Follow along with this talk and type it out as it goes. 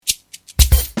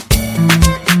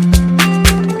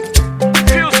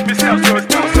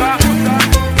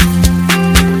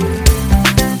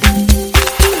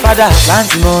father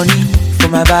plenty money for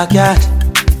my backyard,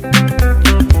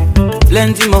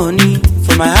 plenty money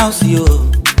for my house, yo.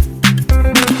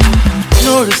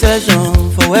 No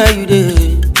recession for where you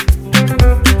dey.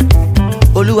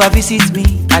 Oluwa visit me,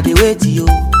 I dey wait yo.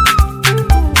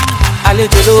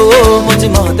 Àlejò lówó mo ti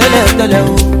mọ̀ tẹ́lẹ̀ tẹ́lẹ̀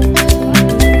o.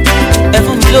 Ẹ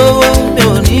fún mi lówó mi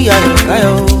ò ní ayọ̀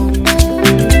káyọ̀ o.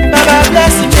 Baba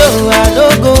bless me o, I no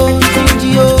go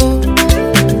stingy o.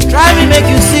 Try me make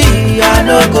you see, I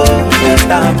no go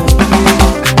waste am o.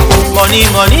 Money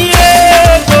money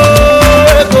ego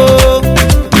ego,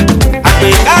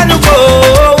 àpèkánú kò.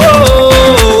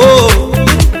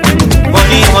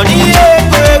 Money money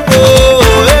ego ego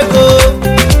ego,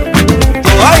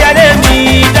 tó ọ̀yàdé mi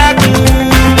dákun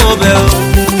mo bẹ̀ o.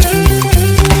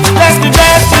 Bless me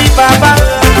Baba,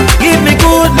 give me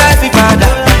good life Ìbàdà,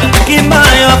 kí n máa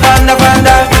yan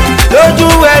fandafanda lójú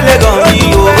ẹlẹ́gàn mi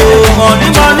o. Money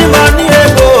money money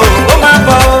ego, ó máa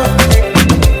bọ̀ o.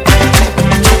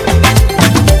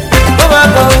 Ó máa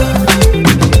bọ̀ o.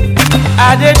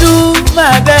 I dey do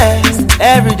my best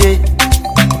every day.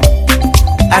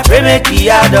 I pray make it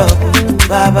add up,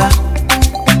 Baba.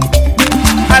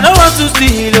 I don't want to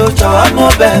steal, oh, jọ̀wọ́ mo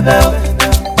bẹ̀bẹ̀ o.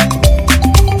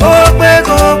 Ó pé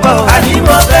kó pọ̀, àní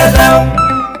mo bẹ̀bẹ̀ o.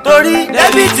 Torí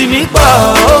débìtì mi pọ̀,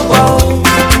 ó pọ̀ o.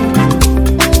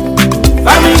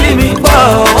 Family mi pọ̀,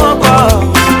 ó pọ̀ o.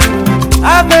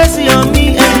 Have mercy on me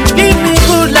and give me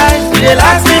good life. It dey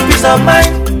last me peace of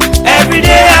mind. Every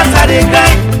day as I dey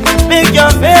grind, make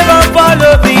your favour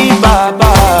follow me, Baba.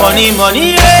 Money money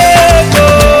ego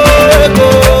ego,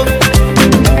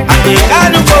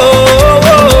 àpèkánú kò.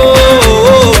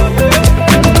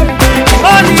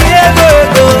 Money ego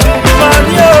ego,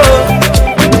 money o.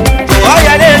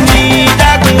 Ọ̀yàdé mi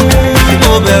dákun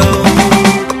mo bẹ̀ o.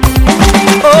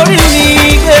 Orí mi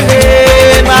kéde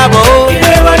máa bọ̀ o.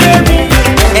 Ilé wọlé mi.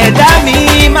 Ẹ̀dá mi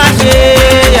má ṣe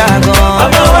yàgàn.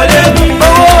 Ọmọ wọlé mi.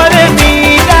 Owó wọlé mi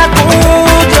dákun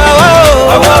jọ̀wọ́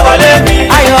o. Ọmọ wọlé mi.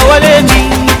 Ayọ̀ wọlé mi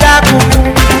dákun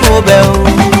mo bẹ̀ o.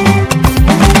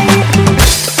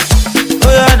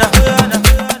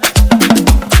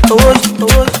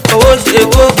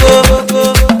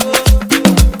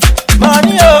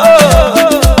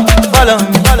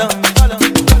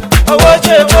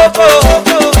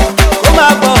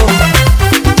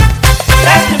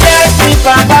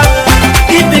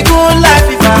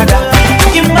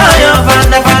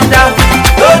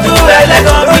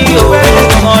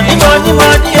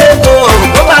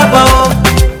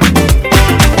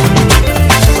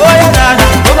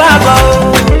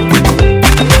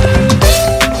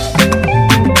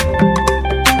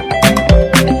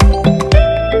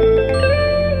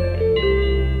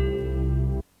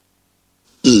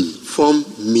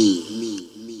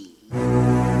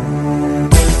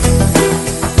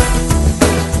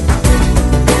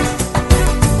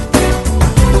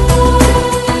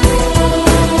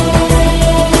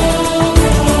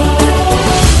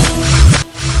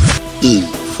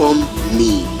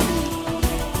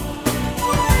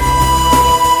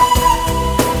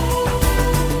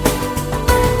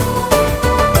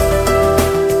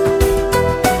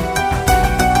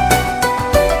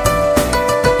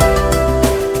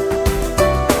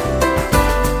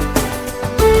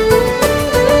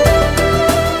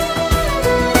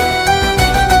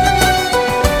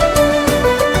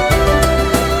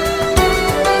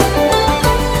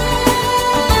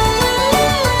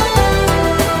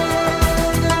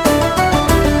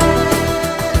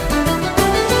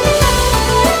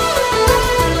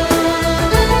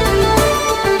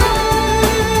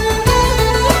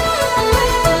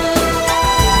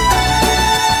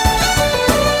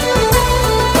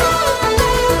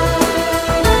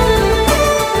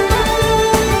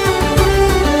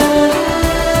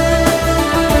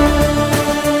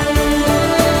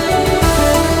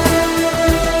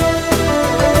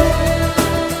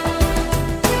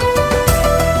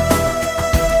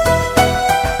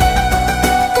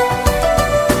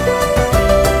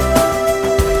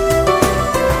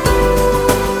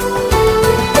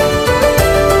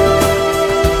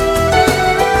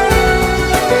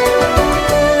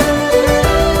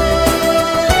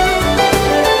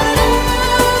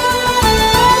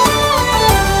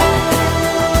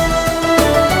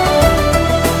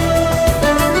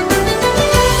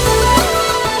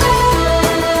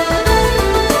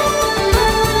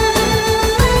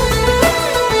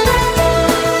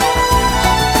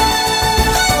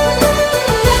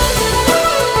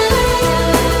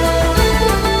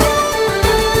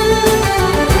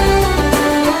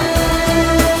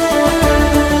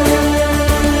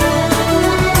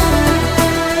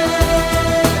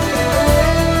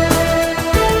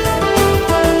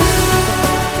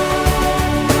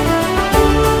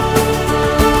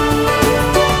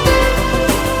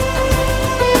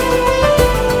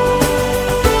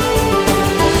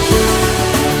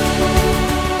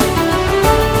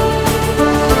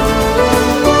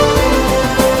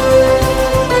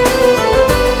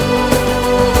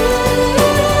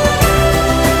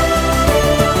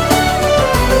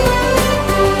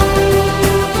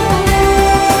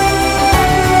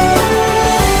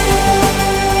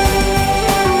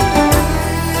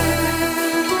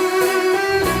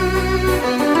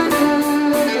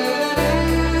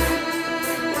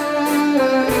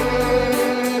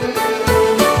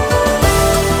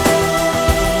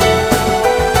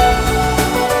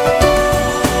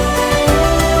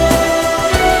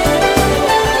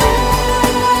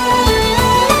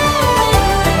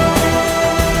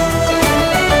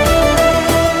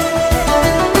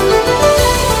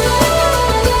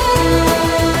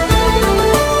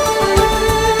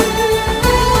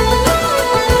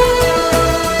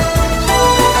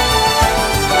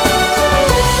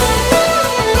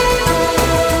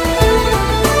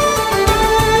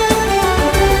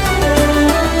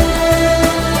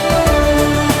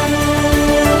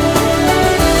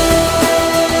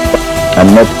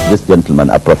 met this gentleman,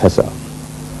 a professor.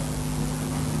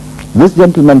 This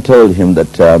gentleman told him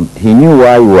that he knew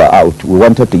why we were out. We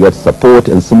wanted to get support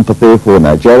and sympathy for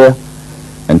Nigeria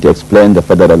and to explain the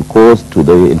federal course to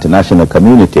the international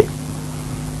community.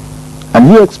 And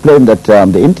he explained that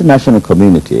the international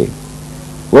community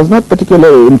was not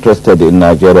particularly interested in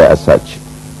Nigeria as such.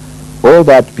 All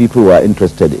that people were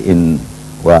interested in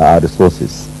were our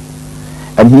resources.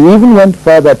 And he even went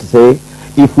further to say,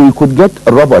 if we could get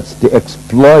robots to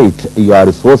exploit your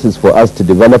resources for us to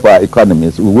develop our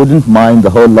economies, we wouldn't mind the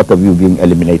whole lot of you being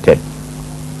eliminated.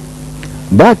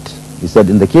 But, he said,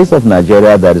 in the case of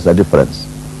Nigeria, there is a difference.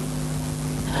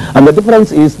 And the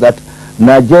difference is that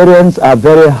Nigerians are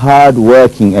very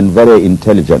hard-working and very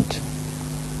intelligent.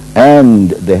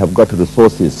 And they have got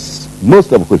resources,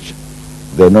 most of which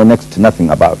they know next to nothing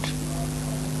about.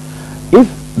 If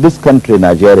this country,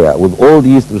 Nigeria, with all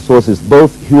these resources,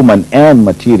 both human and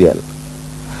material,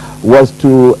 was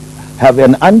to have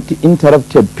an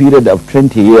uninterrupted period of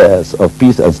 20 years of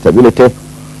peace and stability,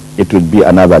 it would be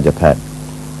another Japan.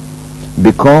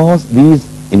 Because these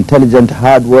intelligent,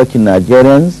 hard-working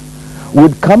Nigerians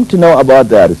would come to know about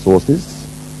their resources,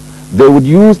 they would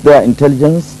use their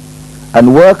intelligence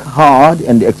and work hard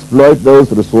and exploit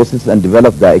those resources and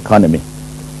develop their economy.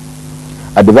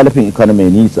 A developing economy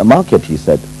needs a market, he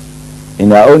said.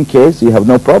 In our own case, you have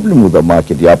no problem with the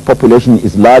market. Your population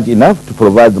is large enough to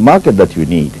provide the market that you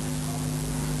need.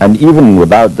 And even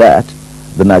without that,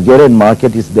 the Nigerian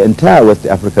market is the entire West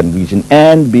African region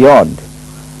and beyond.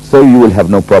 So you will have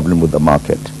no problem with the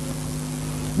market.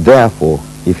 Therefore,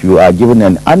 if you are given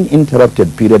an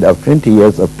uninterrupted period of 20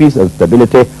 years of peace and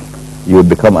stability, you would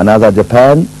become another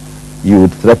Japan, you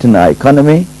would threaten our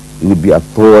economy, you would be a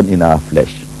thorn in our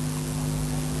flesh.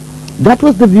 That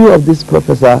was the view of this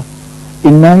professor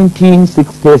in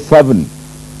 1967.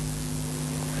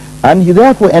 And he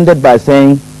therefore ended by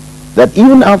saying that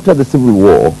even after the Civil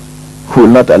War, we will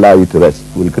not allow you to rest.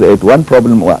 We will create one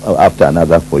problem after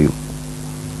another for you.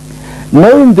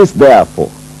 Knowing this,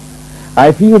 therefore,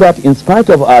 I feel that in spite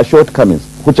of our shortcomings,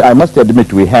 which I must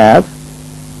admit we have,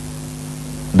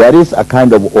 there is a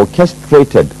kind of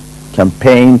orchestrated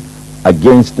campaign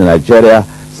against Nigeria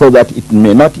so that it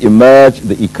may not emerge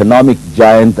the economic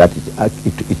giant that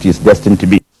it is destined to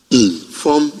be.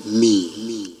 Inform me.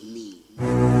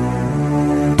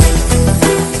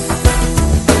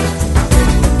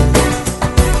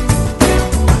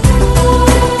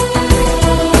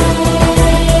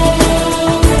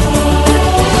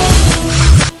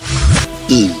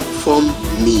 Inform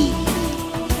me.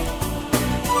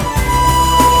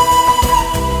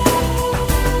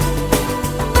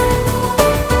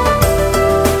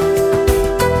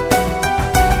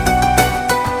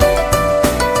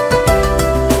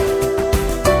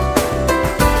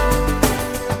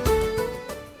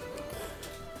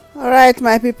 Alright,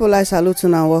 my people, I salute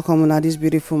you and welcome on this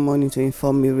beautiful morning to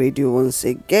Inform Me Radio once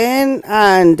again.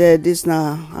 And this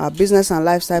now our business and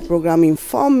lifestyle program,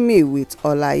 Inform Me with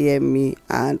Olayemi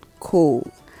and Co.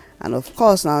 And of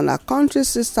course, now our country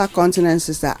sister, continent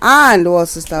sister, and what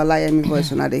sister Olayemi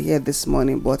voice when they hear this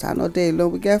morning. But another day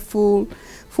alone, we get full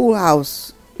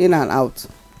house in and out,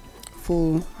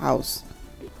 full house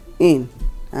in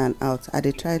and out. I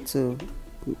they try to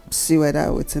see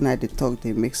whether within I they talk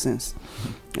they make sense.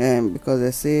 Because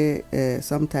they say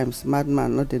sometimes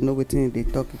madman not they know wetin they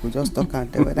talk, you could just talk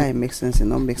and tell whether it makes sense and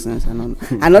not make sense. And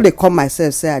I know they call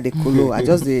myself say I they colo. I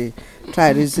just they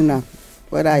try reason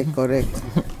whether I correct.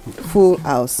 Full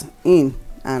house in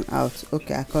and out.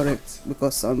 Okay, I correct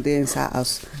because Sunday inside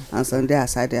house and Sunday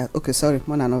outside there. Okay, sorry,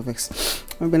 more than vex.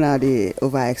 Maybe now the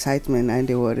over excitement and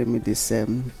they worry me this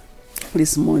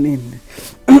morning.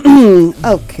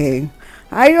 Okay.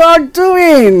 How you all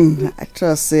doing? I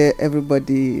trust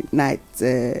everybody night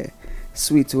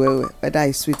sweet well, whether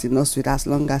it's sweet or not sweet, as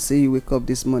long as you wake up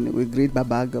this morning we greet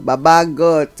Baba God. Baba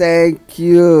God, thank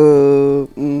you.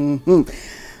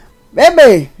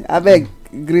 Baby, I beg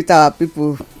greet our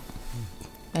people.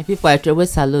 My people, I travel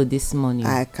salute this morning.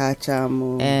 I catch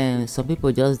them. Some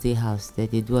people just dey house, they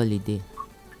do holiday.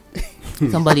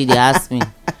 Somebody they ask me,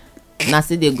 now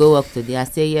say they go work today. I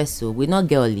say yes, so we not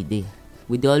get holiday.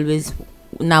 We dey always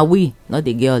now we not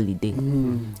the get holiday.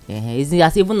 It's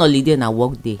as even holiday na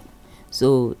work day.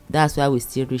 So that's why we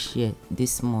still reach here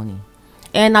this morning.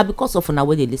 And now because of now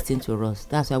when they listen to us,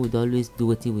 that's why we always do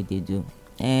what we they do.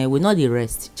 We not the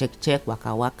rest. Check,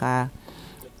 waka,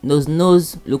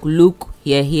 nose, look,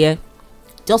 here,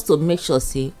 just to make sure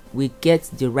say we get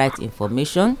the right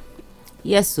information.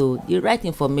 Yes, so the right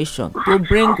information to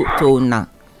bring to una.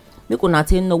 Make una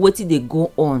know what they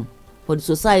go on for the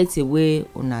society where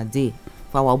una dey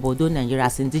for our Bodo Nigeria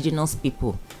as indigenous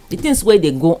people. the things wey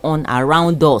dey go on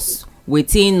around us,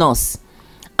 within us,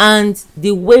 and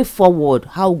the way forward,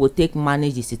 how we go take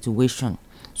manage the situation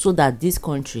so that this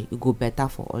country e go better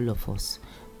for all of us.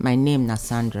 My name na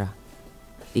Sandra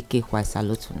Ikekwa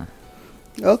Salotuna.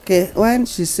 Okay, when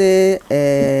she say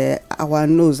our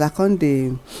nose, I can't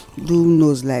dey do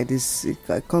nose like this. It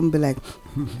can't be like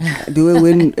the way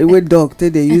when dog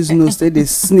they use nose, they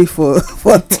sniff for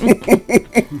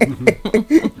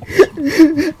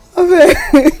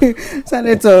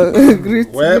Senator, greet.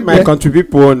 Well, my country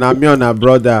people, na me and her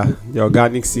brother, the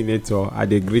organic senator, I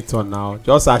dey greet her now.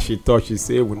 Just as she talk, she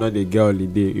say we not dey get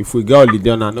holiday. If we get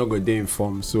holiday, na no go dey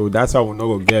informed. So that's why we not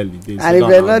go get holiday. And if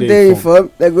they not dey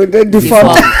informed, they go dey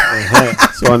deformed.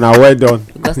 So now well done.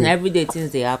 Because na everyday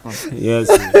things dey happen. Yes.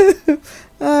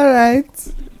 All right,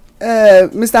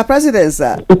 Mr. President,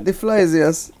 sir, the floor is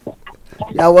yours.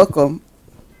 You're welcome.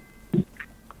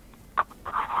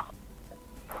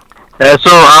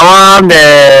 So I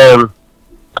want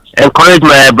encourage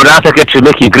my brother secretary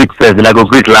make he greet first, then I go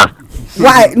greet last.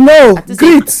 Why? No,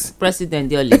 greet. President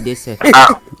dey holiday sef.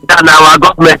 Na our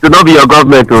government, no be your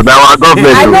government o. Na our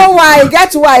government. I know why.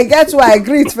 Get why.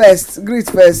 Greet first.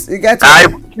 You get why. I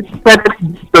sent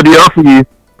to the office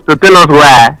to tell us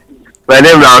why. My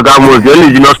name na Oga Mose, the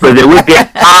only junior president. We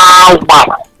get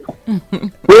power.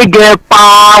 We get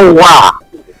power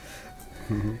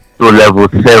to level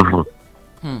 7.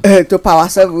 To power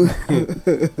 7.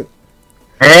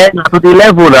 Na to the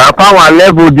level na power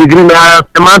level degree na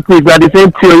semantics na the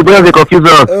same thing. You don't dey confuse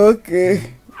us.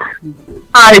 Okay.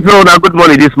 Hi, so na good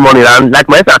morning this morning, and like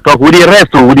my sister talk, we dey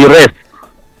rest,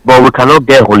 but we cannot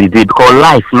get holiday because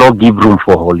life no give room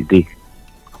for holiday.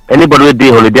 Anybody wey dey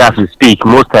holiday as we speak,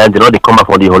 most times they no dey come back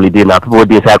for the holiday. Na people wey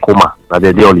dey inside coma na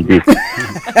they dey holiday.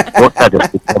 Most times they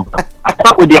dey come back.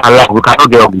 After we dey alive, we cannot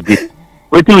get holiday.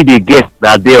 Wetin we dey get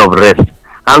na day of rest,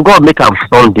 and God make am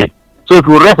Sunday. So if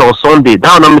we rest on Sunday,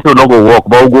 that no mean say we no go work,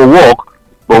 but we go work,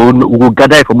 but we go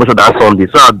gather information that Sunday.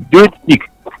 So during week,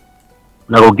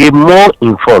 I go get more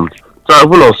informed. So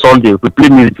even on Sunday, if we play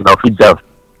music, I fit dance,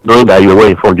 knowing that you were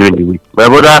informed during the week. My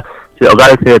brother,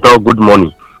 organic senator, good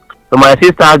morning. So my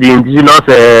sister, the indigenous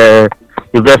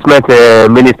investment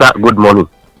minister, good morning.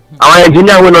 Our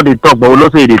engineer will not dey talk, but we know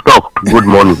say they talk. Good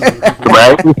morning.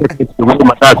 So my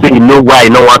madam say you know why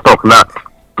you no want talk now.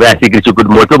 Where I say good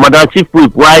morning. So madam chief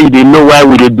whip, why you dey know why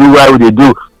we dey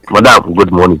do? Madam,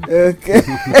 good morning. Okay.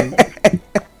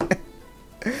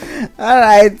 All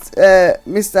right,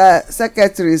 Mr.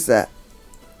 Secretary, sir.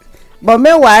 But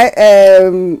meanwhile,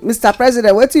 Mr.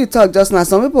 President, what you talk just now?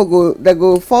 Some people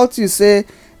go fault you, say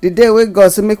the day we go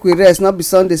say make we rest, not be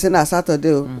Sunday, say na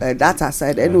Saturday. That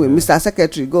aside, anyway, Mr.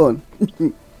 Secretary, go on.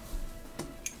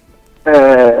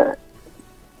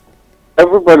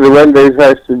 Everybody went the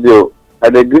inside studio. I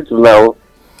agree to now.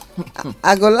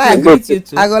 I go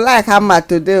like hammer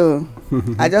today.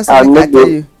 I just I make I tell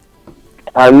you.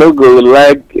 I no go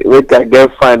like make I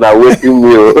get fine and waiting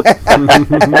me.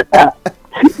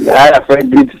 I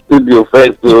find this studio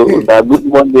first, so na good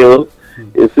morning.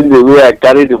 You see the way I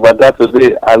carry the matter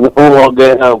today, I no wan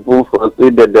get hand full for say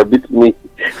that they beat me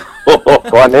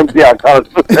for an empty account.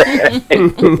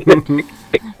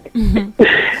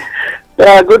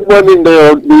 Good morning,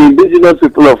 the indigenous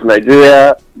people of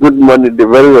Nigeria. Good morning, the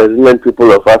very resilient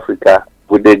people of Africa.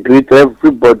 We dey greet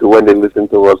everybody when they listen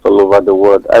to us all over the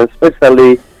world, and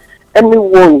especially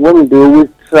anyone when they always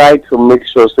try to make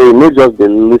sure, so you not just dey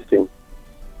listen,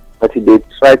 but they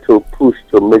try to push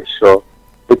to make sure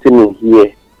putting in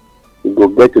here, you go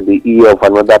get to the ear of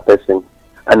another person,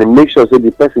 and then make sure so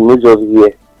the person not just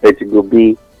hear, that it will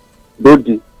be both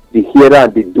the hearer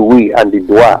and the doer and the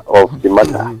doer of the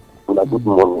matter. Good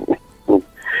morning.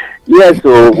 Yes,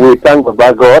 so we thank God,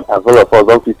 as all of us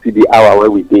don't see the hour where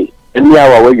we dey. Any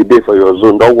hour where you dey for your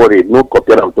zone, don't worry, no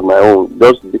compare them to my own.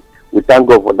 Just we thank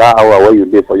God for that hour where you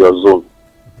dey for your zone.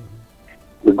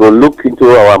 We go look into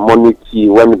our morning tea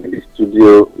when we the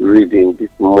studio reading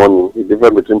this morning. The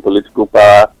difference between political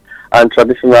power and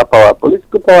traditional power.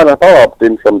 Political power and power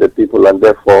obtained from the people and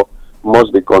therefore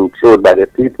must be controlled by the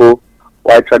people.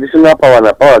 While traditional power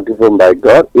and power given by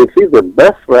God, it is the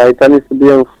best right and is to be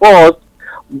enforced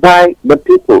by the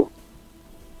people.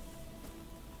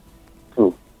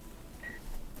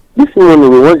 This morning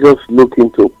we won't just look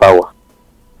into power.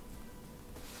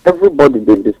 Everybody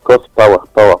they discuss power.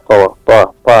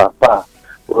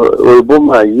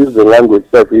 Obama use the language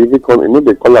self. If they call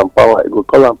them power, it will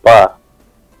call them power.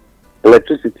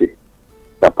 Electricity,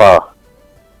 the power.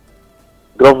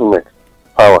 Government,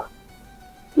 power.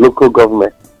 Local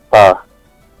government, power.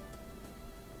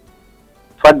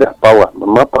 Father, power.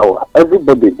 Mama, power.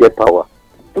 Everybody get power.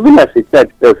 Even as a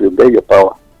child self, you get your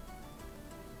power.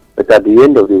 But at the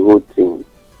end of the whole thing,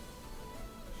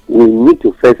 we need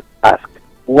to first ask,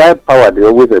 why power they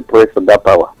always oppress for that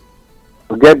power?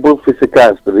 To get both physical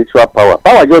and spiritual power.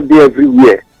 Power just be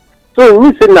everywhere. So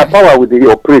when we say that power we dey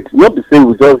operate, not be saying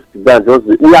we just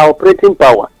we are operating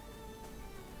power.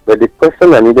 But the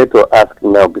question I needed to ask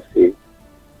now be say,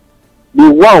 the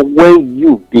one when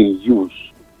you dey use,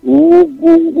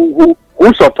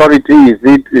 whose authority is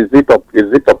it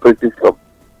operating from?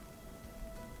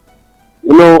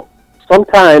 You know,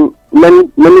 sometimes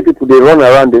many people they run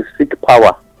around, they seek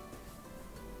power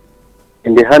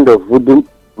in the hand of voodoo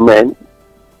men.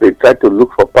 They try to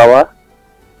look for power.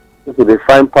 So they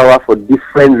find power for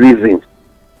different reasons.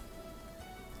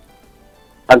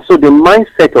 And so the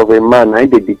mindset of a man,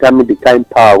 they determine the kind of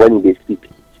power when they seek.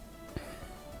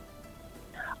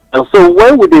 And so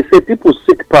when would they say people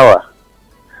seek power,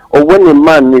 or when a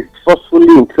man is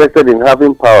forcefully interested in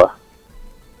having power,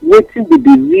 what will be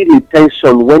the real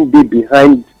intention when they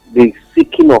behind the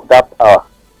seeking of that power?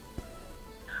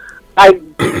 I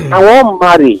want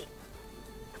marry.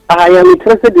 I am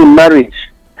interested in marriage.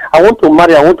 I want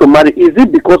to marry. Is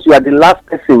it because you are the last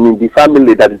person in the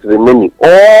family that is remaining?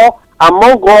 Or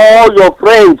among all your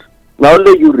friends, now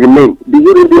only you remain? Do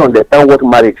you really understand what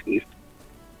marriage is?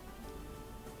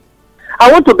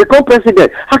 I want to become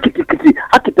president.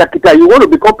 Akita, you want to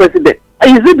become president?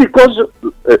 Is it because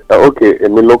okay,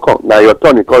 Emiloko, now your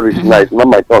turn is called now, it's not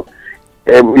my turn.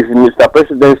 It's Mr.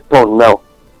 President's turn now.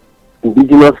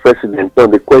 Indigenous president. So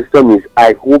the question is,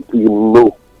 I hope you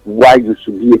know why you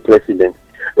should be a president.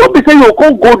 Don't be saying you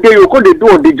can't go there, you can't do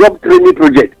on the job training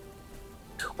project.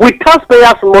 With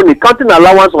taxpayers' money, counting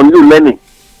allowance on you learning.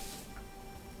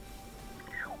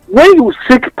 When you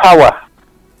seek power,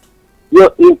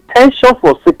 your intention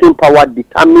for seeking power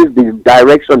determines the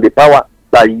direction the power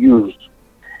are used.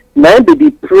 Now be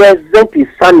the present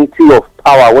insanity of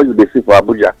power when you see for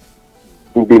Abuja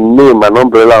in the name and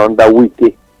umbrella under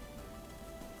Wiki.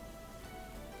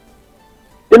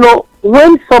 You know,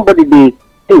 when somebody they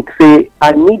think, say,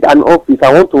 I need an office,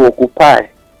 I want to occupy,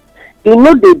 you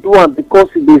know they do it because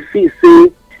they feel,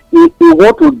 say, they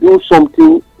want to do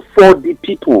something for the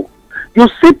people. You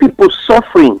see people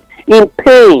suffering, in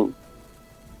pain.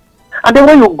 And then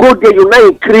when you go there, you now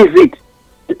increase it.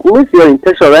 It means your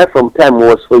intention right from time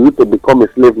was for you to become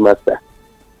a slave master.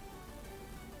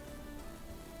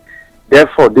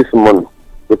 Therefore, this morning,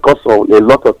 because of a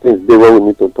lot of things there where we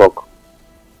need to talk,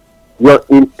 your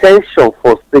intention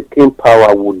for seeking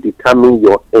power will determine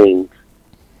your end.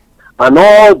 And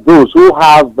all those who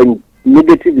have a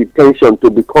negative intention to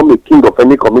become a king of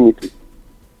any community,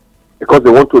 because they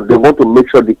want to make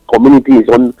sure the community is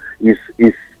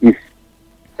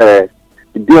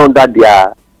be under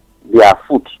their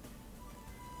foot.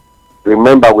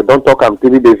 Remember, we don't talk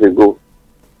 3 days ago.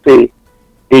 Say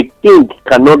a king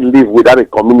cannot live without a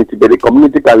community, but a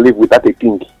community can live without a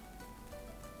king.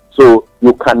 So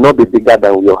you cannot be bigger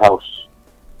than your house.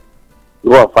 You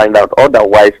will find out.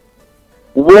 Otherwise,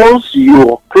 once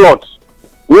you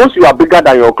are bigger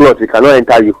than your cloth, it cannot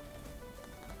enter you.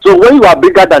 So when you are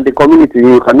bigger than the community,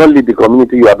 you cannot lead the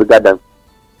community you are bigger than.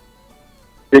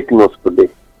 Take notes today.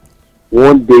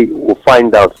 One day you will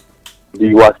find out that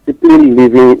you are simply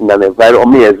living in an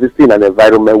environment, existing in an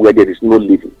environment where there is no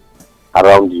living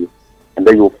around you. And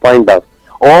then you will find out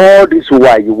all this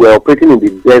while you were operating in the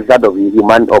desert of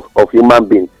human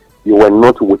beings. You were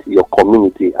not with your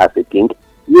community as a king.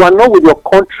 You are not with your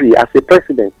country as a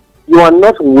president. You are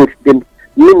not with the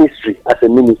ministry as a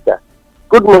minister.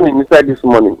 Good morning, Mr. This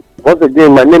morning. Once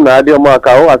again, my name is Adio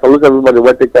Makao. I salute everybody who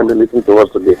will take time to listen to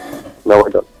us today. Now we're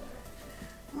done.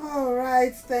 All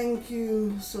right, thank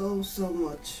you so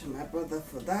much, my brother,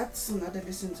 for that. So now they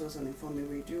listen to us on Inform Me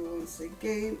Radio once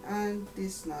again, and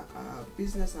this now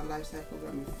business and lifestyle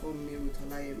program Inform Me with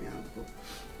Olayemi and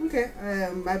Co. Okay,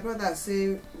 my brother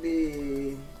say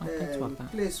the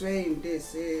place where in they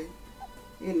say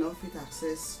fit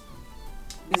access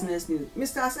business news.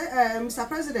 Mr.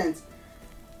 President,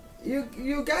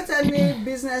 you get any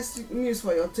business news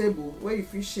for your table where you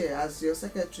fit share as your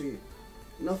secretary?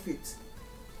 No fit.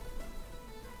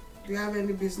 Do you have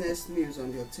any business news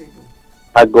on your table?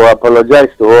 I go apologize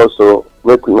to also.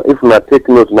 If not take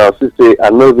note now, say I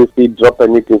know if we drop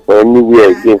anything for anywhere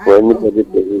again for anybody.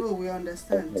 No, we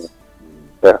understand.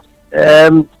 Okay. Yeah.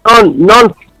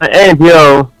 None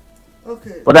here.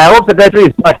 Okay. But I hope secretary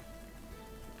is fine.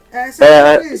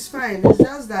 Secretary is fine. It's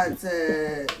just that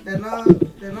they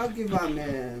not give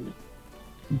them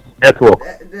Network.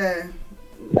 the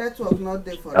network not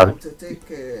there for them to take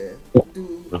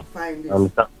do find this.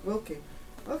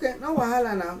 Okay, no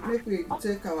wahala now. Make we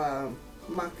take our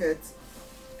market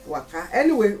waka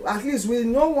anyway. At least we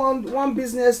know one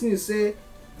business news say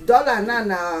dollar now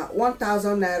na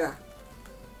 1,000 naira.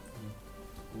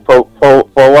 For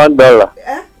 $1.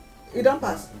 Eh? It don't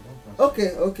pass.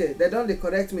 Okay. They don't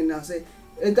correct me now. Say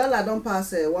a dollar don't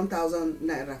pass 1,000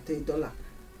 naira to a dollar.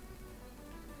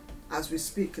 As we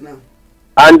speak now.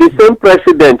 And the same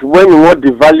president, when he want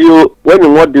the value,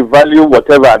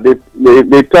 whatever,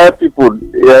 they tell people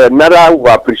naira will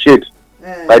appreciate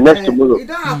by next tomorrow. You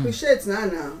don't appreciate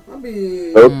now. Not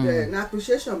be na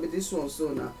appreciation be this one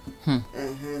so now.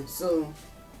 So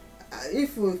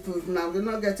if we now we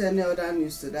not get any other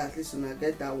news to that, at least we not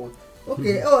get that one.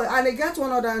 Okay. Oh, and I get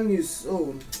one other news.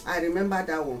 Oh, I remember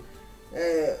that one.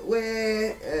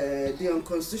 Where the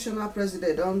unconstitutional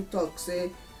president don't talk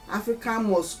say Africa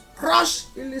must crush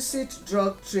illicit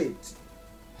drug trade.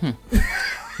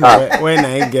 When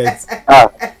I get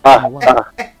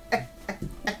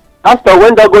after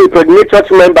when they go impregnate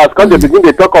church members, because they begin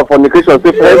to talk of fornication,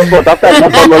 say henceforth after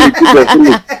that family children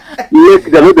finish, make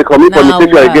them know they commit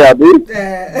fornication again,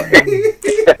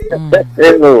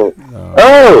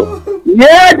 Oh,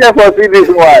 yeah, therefore see this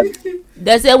one.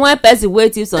 They say when person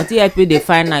wait till something help you dey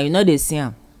find now, you know they see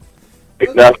am.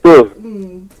 That's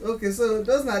true. Okay, so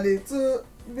those are the two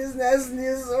business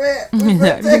news where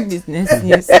Big business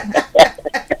news.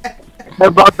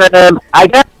 But I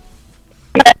guess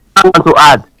I want to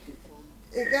add.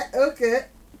 Okay.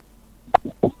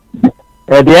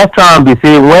 The extra one be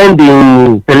say when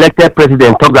the elected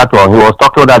president talked that one, he was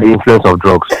talking about the influence of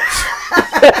drugs.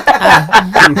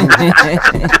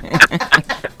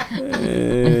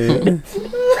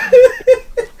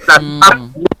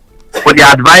 For the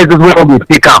advisors wey we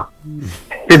take am,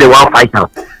 say they wan fight am.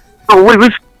 So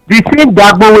which the same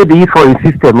dagbo wey they use for the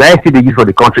system, now still they use for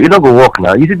the country. It no go work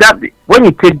now. You see that when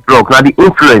you take drugs, now the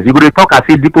influence, you go dey talk as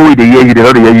if people wey dey hear you, they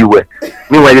no dey hear you well.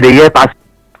 Meanwhile, they dey hear pass.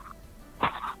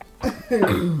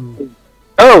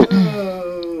 Oh,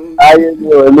 I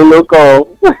no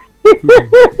call.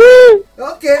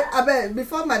 Okay, abeg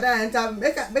before madam enter,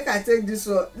 make I take this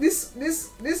one. This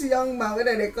young man wey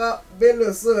they call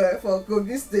Bello so for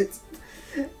Kogi State.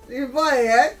 The boy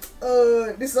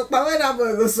the sokpa wey that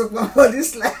boy go sokpa for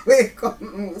this life wey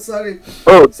come. Sorry.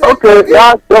 Oh, so, okay.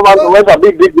 Yeah, so went a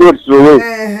big roads to win.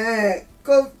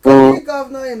 Kogi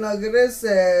governor inaugurates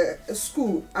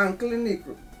school and clinic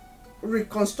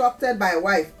reconstructed by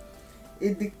wife.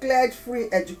 It declared free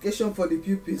education for the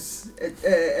pupils.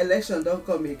 Election don't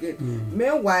come again.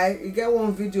 Meanwhile, you get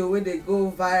one video where they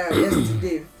go viral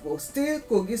yesterday for still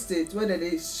Kogi State where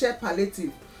they share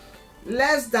palliative.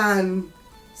 Less than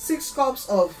 6 cups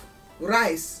of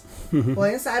rice for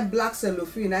inside black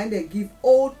cellophane, and they give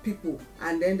old people,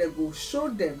 and then they go show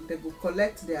them, they go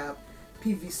collect their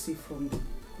PVC from the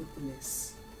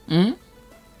goodness.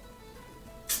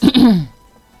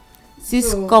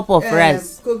 6 cup of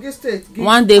rice. Kogi State give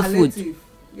one day palliative. food.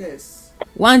 Yes.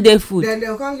 One day food. Then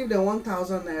they'll come give them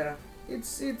 1,000 naira.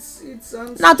 It's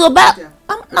Na to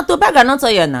bag I not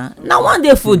tell you now. Now one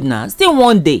day food now. Still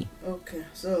one day. Okay,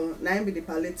 so now be the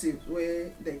palliative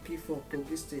where they give for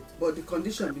Kogi State, but the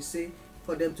condition be say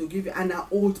for them to give you, and now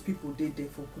old people they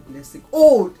for goodness sake,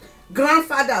 old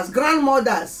grandfathers,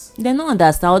 grandmothers. They don't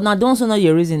understand. Now don't know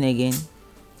your reason again.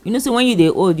 You know, so when you they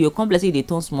old, your complex they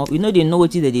turn small. You know they know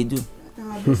what they do.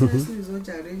 Business news,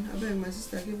 Ojare. I beg my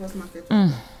sister give us market.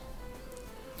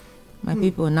 My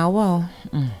people now wow.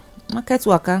 Market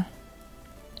waka.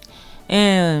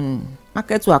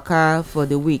 Market waka for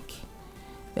the week.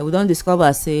 We don't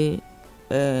discover say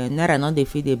naira not dey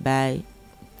fit dey buy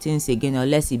things again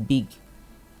unless it big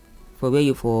for where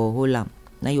you for hold am.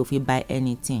 Now you fit buy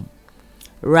anything.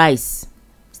 Rice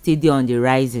still dey on the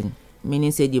rising,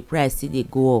 meaning say the price still dey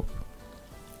go up.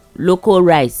 Local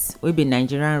rice wey be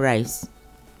Nigerian rice,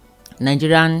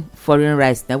 Nigerian foreign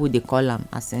rice, that what they call them,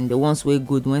 as in the ones wey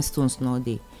good when stones no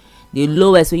dey. The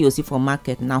lowest wey you see for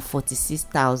market now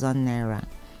 46,000 naira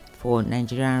for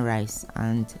Nigerian rice,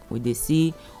 and we dey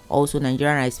see also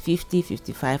Nigerian rice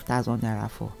 55,000 naira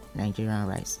for Nigerian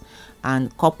rice,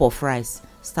 and cup of rice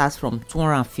starts from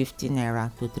 250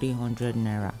 naira to 300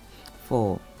 naira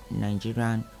for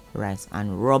Nigerian rice,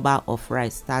 and rubber of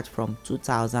rice start from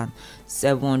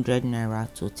 2,700 naira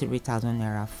to 3,000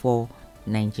 naira for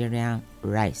Nigerian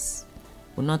rice.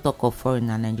 We not talk of foreign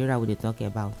na Nigeria we dey talk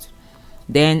about.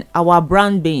 Then our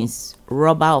brown beans,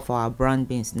 rubber of our brown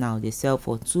beans now they sell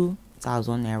for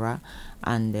 2,000 naira,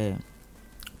 and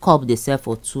cup they sell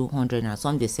for 200 naira.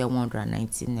 Some they sell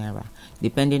 190 naira,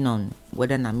 depending on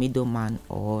whether na middleman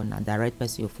or na direct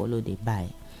person you follow they buy.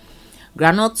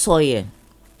 Groundnut oil,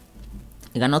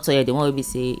 the one wey be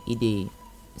say e dey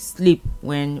sleep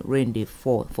when rain dey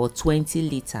fall for 20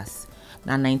 liters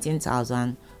na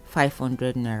 19,000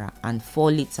 500 naira, and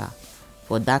 4 litre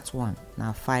for that one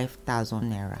na 5,000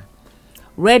 naira.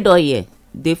 Red oil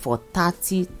dey for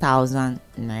 30,000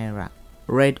 naira.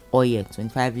 Red oil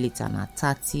 25 litre na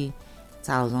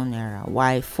 30,000 naira,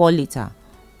 while 4 litre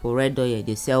for red oil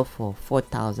dey sell for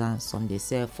 4,000, some dey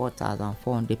sell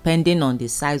 4,400, depending on the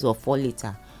size of 4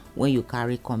 litre when you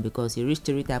carry come, because e reach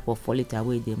 3 type of 4 litre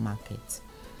wey dey market.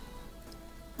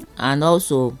 And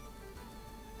also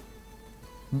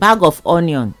bag of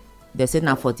onion, they say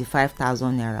na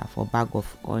 45,000 naira for bag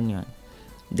of onion.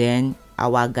 Then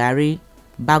our garri,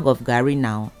 bag of garri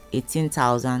now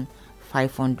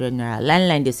 18,500 naira.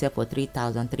 Line dey sell for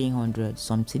 3,300,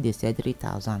 some still dey sell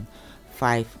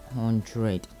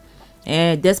 3,500.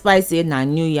 Despite say na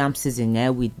new yam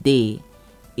season we dey,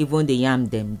 even the yam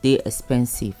dem dey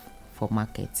expensive for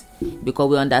market, because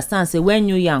we understand say when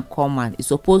new yam come out, e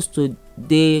suppose to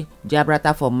dey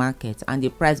jabrata for market and the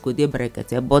price go dey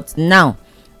brekete, but now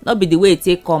no be the way e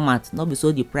take come out, no be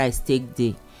so the price take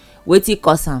dey. Wetin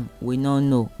cause am we no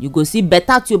know. You go see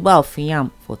better tuber of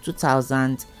yam for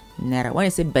 2,000 naira. When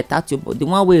you say better tuber, the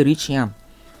one wey reach yam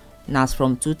na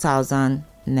from 2,000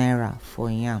 naira for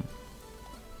yam.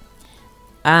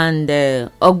 And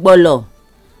ogbolo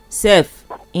sef,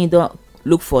 e don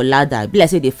look for ladder. E be like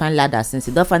say dey find ladder since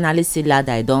e don finally see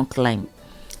ladder, e don climb.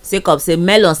 Sake of say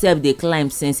melon sef dey climb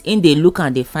since im dey look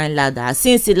and dey find ladder. As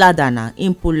im see ladder na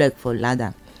im pull leg for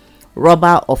ladder.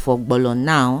 Rubber of ogbolo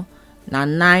now na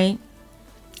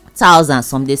 9,000,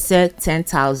 some dey sell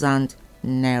 10,000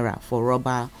 naira for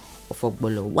rubber of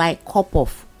ogbolo, while cup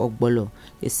of ogbolo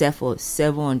dey sell for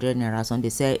 700 naira, some dey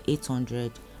sell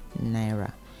 800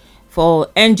 naira. For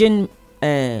engine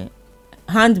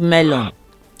hand melon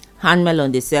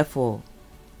dey sell for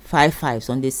 5,500,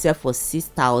 some dey sell for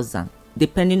 6,000,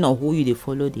 depending on who you dey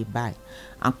follow dey buy.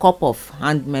 And cup of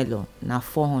hand melon na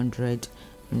 400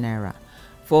 naira.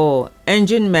 For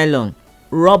engine melon,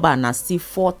 rubber na still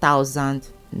 4,000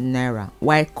 naira,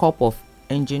 while cup of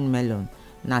engine melon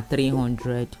na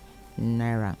 300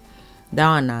 naira. That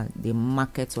one na the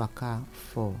market waka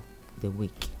for the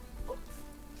week.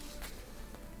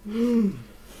 And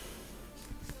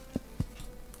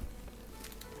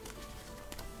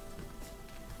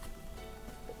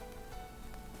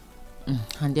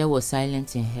there was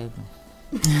silence in heaven.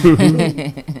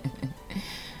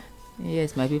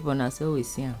 Yes, my people, now so we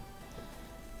see am.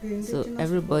 So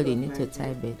everybody need to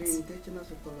tie bets. The indigenous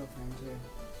people of Nigeria.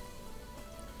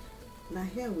 Now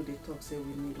here we dey talk say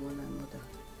we need one another.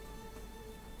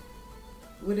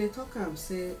 We dey talk am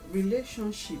say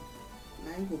relationship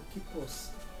na im go keep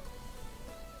us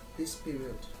this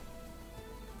period.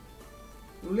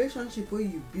 Relationship wey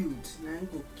you build na im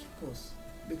go keep us,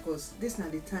 because this na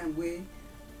the time wey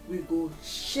we go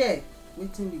share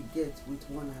wetin we get with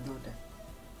one another.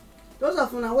 Those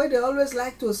of una wey dey always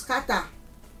like to scatter,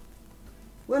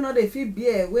 wey no dey fit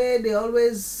bear, wey dey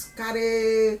always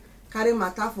carry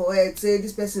matter for head, say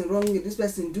this person wrong me, this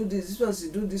person do this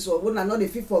person do this, or una no dey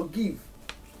fit forgive,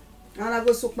 and I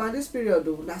go soakman this period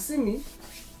o. Na see me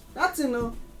that thing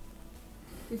o.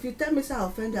 If you tell me say I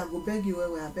offend you, I go beg you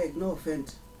well abeg no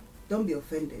offend, don't be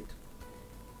offended.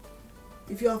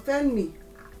 If you offend me,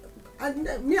 I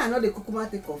no dey kukuma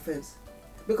take offense,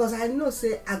 because I know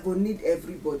say I go need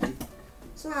everybody.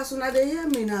 So as una dey hear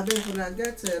me na abeg una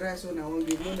get rice una wan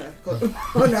give, una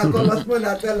call us,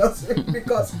 una tell us,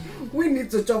 because we need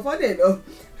to chop. For them know,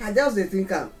 I just dey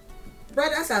think am,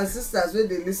 brothers and sisters wey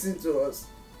dey lis ten to us,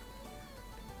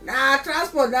 na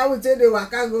transport na we take dey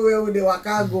waka go where we dey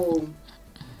waka go.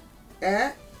 We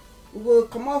go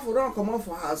comot for run comot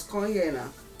for house come here na,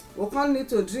 we come need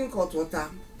to drink hot water.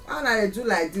 How na dey do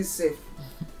like this sef?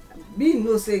 Be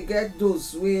know say get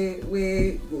those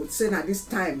wey go say na this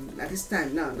time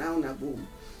now una go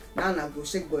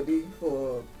shake body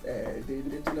for the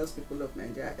indigenous people of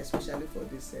Nigeria, especially for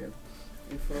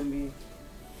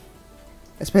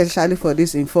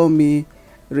this Inform Me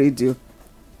radio.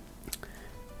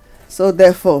 So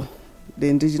therefore, the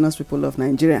indigenous people of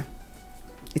Nigeria,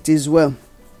 it is well.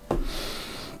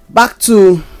 Back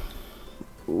to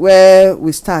where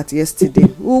we start yesterday.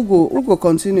 Who go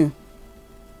continue?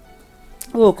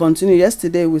 We will continue.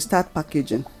 Yesterday we start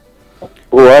packaging.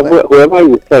 Whoever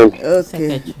you send.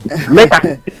 Okay.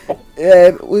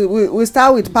 We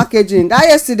start with packaging. That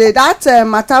yesterday, that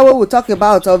matter we talk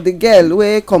about of the girl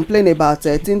we complain about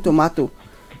tin tomato,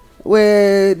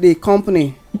 where the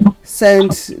company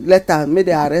send letter, make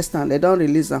they arrest am, they don't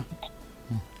release am.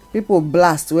 People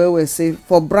blast where we say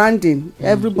for branding,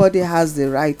 everybody has the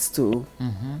right to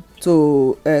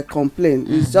complain.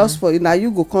 It's just for now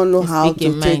you go come know how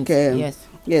to take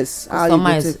yes, how you customer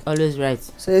go is take always right.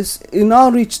 says e no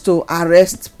reach to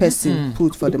arrest person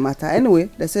put for the matter. Anyway,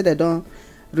 they say they don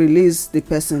release the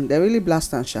person. They really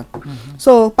blast am sha.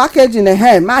 So packaging may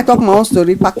I talk my own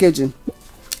story. Packaging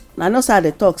na know say I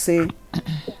dey talk say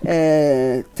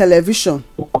television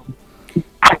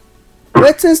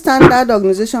wetin Standard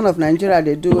Organization of Nigeria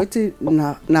dey do, wetin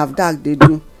NAFDAC dey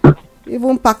do.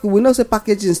 Even we know say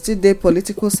packaging still dey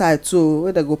political side too,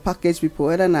 wey they go package people,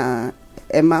 whether na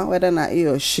Emma, whether na he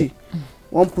or she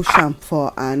wan push am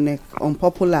for her neck,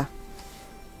 unpopular.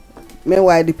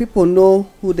 Meanwhile the people know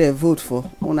who they vote for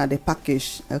una the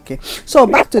package. Okay, so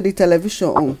back to the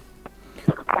television.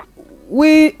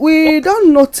 We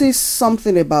don notice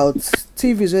something about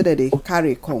TVs wey they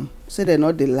carry come, say they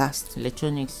not the last.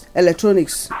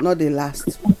 Electronics not the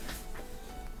last.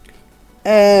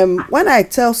 When I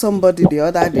tell somebody the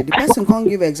other day, the person can't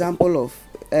give example of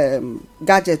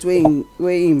gadget wey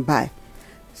him buy,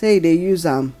 say they use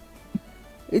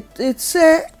it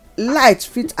say light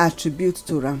fit attribute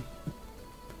to am.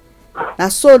 Na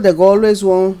so they go always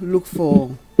wan look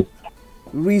for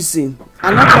reason.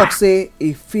 I not talk say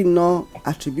if fit no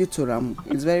attribute to am,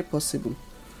 it's very possible.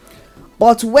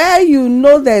 But where you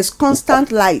know there's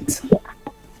constant light,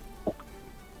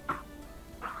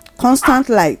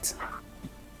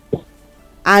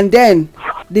 and then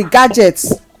the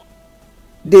gadgets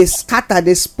they scatter,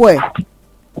 they spoil.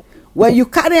 When you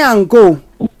carry and go,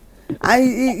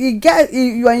 and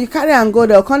when you carry and go,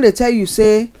 they'll come, they tell you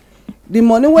say the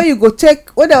money where you go take,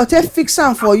 where they'll take fix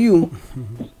am for you.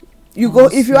 You go,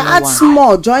 if you add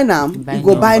small join am, you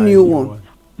go buy new one.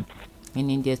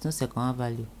 Meaning there's no second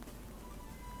value.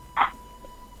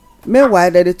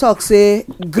 Meanwhile they talk say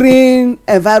green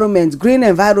environment,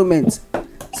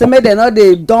 say make dem no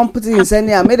dey dump things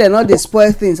anyhow, make dem no dey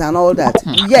spoil things and all that.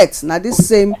 Yet na this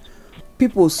same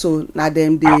people, so na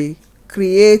dem dey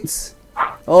create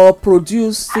or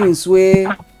produce things wey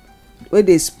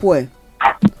dey spoil.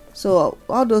 So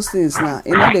all those things now,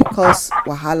 e no dey cause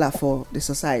wahala for the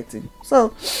society.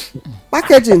 So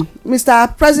packaging,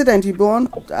 Mr. President, you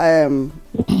want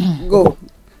go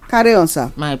carry on,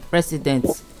 sir. My president,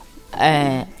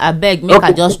 abeg make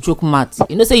I just chook mouth.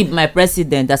 You know say you be my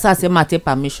president, that's why I say ma take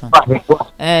permission.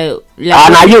 Now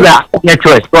you get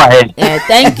choice. Go ahead.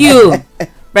 Thank you,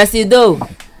 Presido.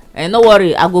 No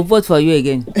worry, I go vote for you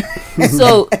again.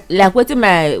 So like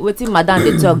wetin madam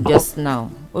dey talk just now,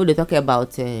 we dey talk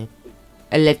about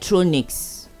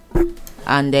electronics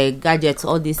and gadgets,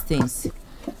 all these things.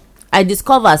 I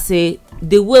discover say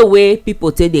the way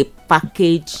people take dey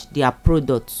package their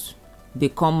products dey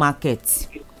come market,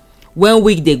 when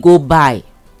week dey go by.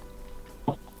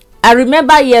 I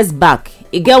remember years back,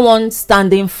 e get one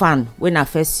standing fan when I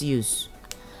first use.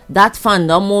 That fan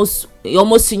almost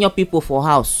senior people for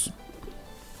house.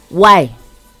 Why?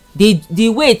 The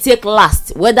way it take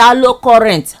last, whether low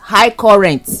current, high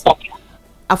current,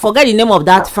 I forget the name of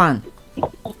that fan.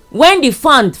 When the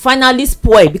fan finally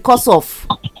spoil because of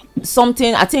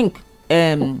something, I think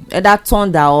either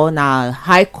thunder or na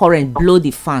high current blow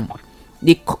the fan,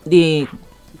 the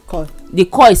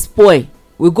coil spoil,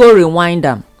 we go rewind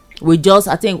them. We just,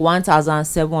 I think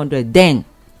 1,700. Then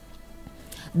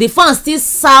the fan still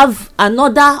serve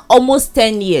another almost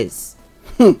 10 years.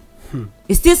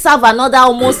 It still serve another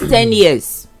almost 10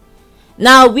 years.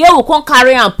 Now where we can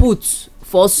carry and put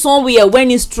for somewhere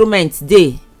when instruments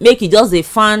dey, make it just a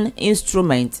fan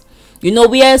instrument. You know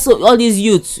where so all these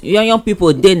youths, young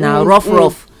people dey now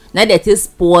rough. Now they take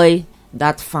spoil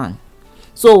that fan.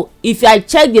 So if I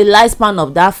check the lifespan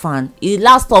of that fan, it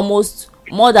lasts almost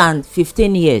more than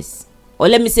 15 years, or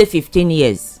let me say 15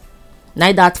 years.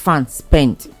 Now that fan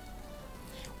spent.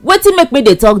 Wetin make me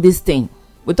dey talk this thing?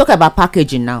 We talk about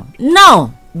packaging now.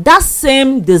 Now that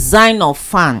same design of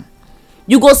fan,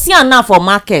 you go see am now for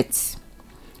market.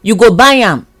 You go buy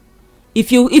am.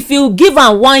 If you give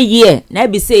am 1 year, na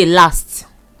be say e last.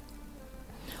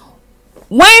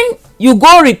 When you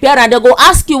go repair am, they go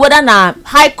ask you whether na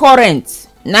high current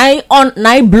na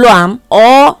blow am,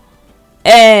 or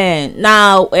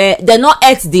now they no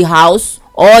earth the house,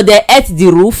 or they earth the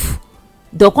roof.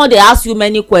 They come dey ask you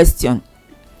many questions.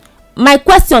 My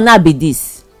question now be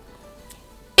this: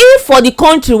 if for the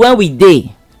country where we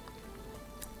dey,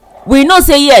 we know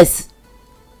say yes,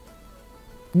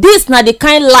 this na the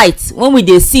kind light when we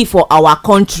dey see for our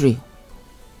country,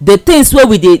 the things wey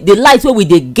we dey, the light wey we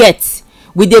dey get,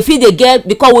 we dey fit dey get,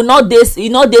 because we no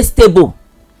dey stable.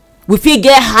 We fit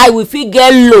get high, we fit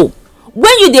get low.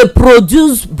 When you dey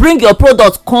produce, bring your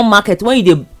product come market, when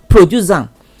you dey produce am,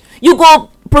 you go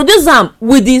produce am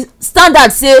with the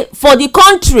standard say for the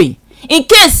country, in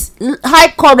case high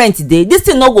current dey, this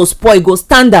thing no go spoil, go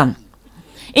stand am.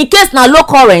 in case na low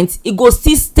current e go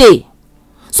still stay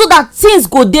so that things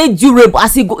go dey durable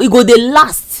as e go dey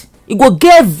last, e go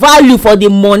get value for the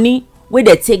money wey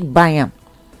dey take buy am.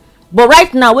 But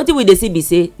right now wetin we dey see be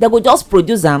say dem go just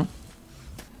produce am,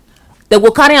 dem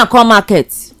go carry am come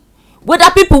market, whether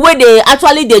people wey dey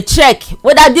actually dey check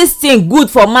whether this thing good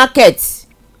for market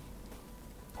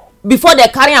before dem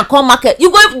carry am come market,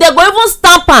 dem go even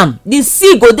stamp am, the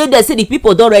seal go dey there say the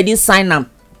people don already sign am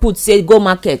put say go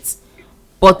market.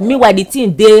 But meanwhile the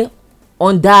thing dey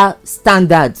under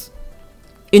standard,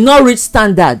 e no reach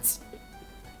standard.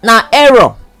 Na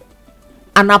error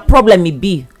and na problem e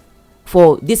be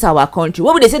for this our country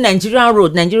wey we dey say nigerian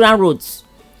roads.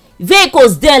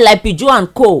 Vehicles dey like Peugeot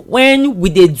and Co. when we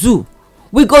dey do,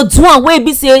 we go do am wey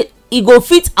be say e go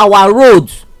fit our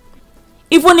road.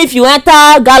 Even if you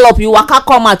enter gallop, you waka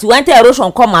come out, you enter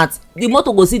erosion come out, the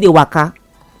motor go still dey waka.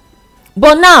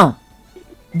 But now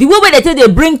the way wey dey take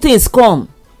dey bring things come,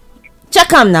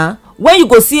 check am na, when you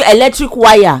go see electric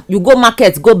wire, you go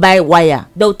market go buy wire,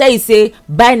 they go tell you say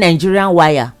buy Nigerian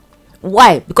wire.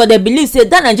 Why? Because they believe say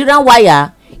that Nigerian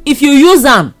wire, if you use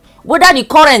am, whether the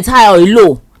current high or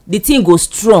low, the thing go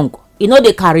strong, e no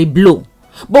dey carry blow.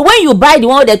 But when you buy the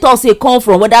one wey they talk say come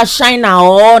from whether China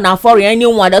or na foreign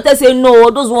anyone, they tell say no,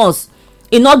 those ones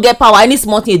e no get power, any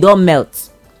small thing e don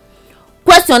melt.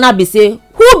 Question now be say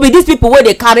who be these people wey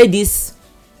dey carry this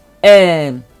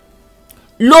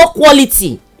low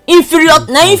quality inferior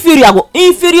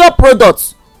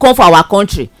products come for our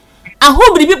country, and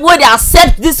who be the people wey dey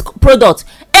accept this product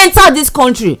enter this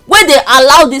country, wey dey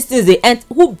allow these things dey enter,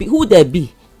 who dey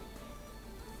be?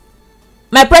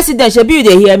 My president, shebi you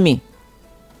dey hear me?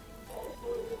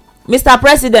 Mr.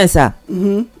 President, sir.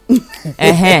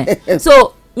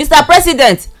 So Mr.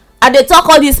 President, I dey talk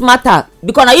all this matter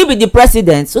because na you be the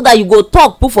president, so that you go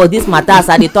talk put for this matter as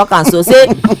I dey talk am. So say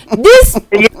this all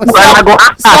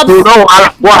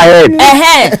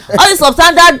the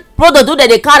substandard product wey dem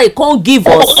dey carry come give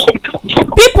us,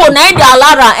 people na dey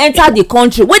allow am enter the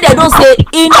country wey dem know say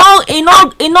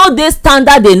e no dey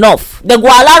standard enough. Dem go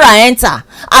allow am enter,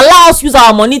 allow us use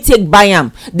our money take buy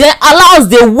am, then allow us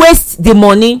dey waste the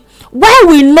money. Why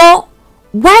we no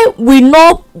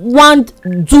wan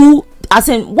do, as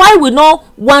in why we no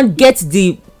wan get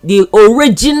the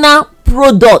original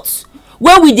product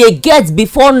wey we dey get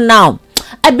before now?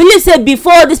 I believe say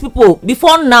before these people,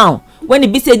 before now, when e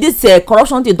be say this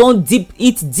corruption thing don deep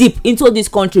into this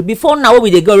country, before now wey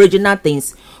we dey get original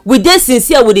things, we dey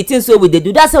sincere with the things wey we dey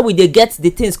do, that's how we dey get the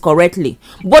things correctly.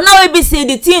 But now wey be say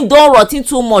the thing don rot ten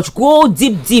too much, go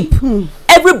deep,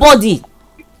 everybody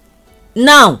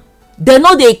now dem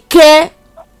no dey care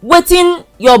wetin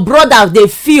your brother dey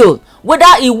feel, whether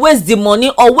e waste the money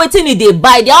or wetin e dey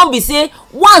buy. Their own be say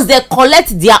once they collect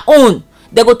their own,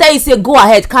 they go tell you say go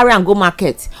ahead carry am go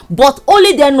market. But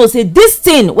only dem know say this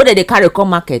thing wey dem dey carry come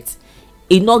market,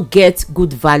 e no get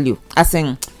good value, as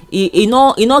in e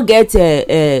no get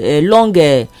a long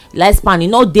lifespan, e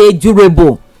no dey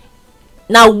durable,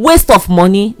 na waste of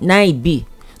money na e be.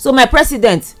 So my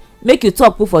president, make you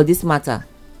talk put for this matter.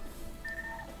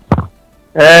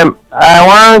 I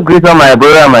wan greet all my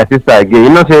brother and my sister again. You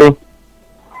know say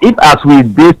if as we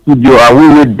dey studio and we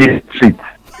wey dey street,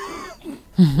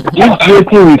 if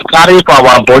wetin we carry for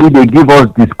our body dey give us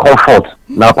discomfort,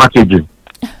 na packaging.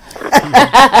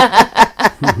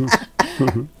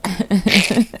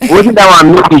 Wetin that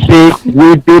one mean be say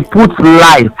we dey put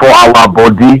life for our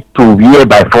body to wear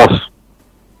by force.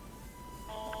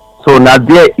 So na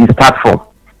there e start from.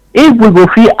 If we go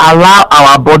fit allow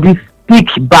our body speak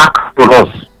back to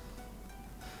us,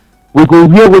 we go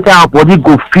hear wetin our body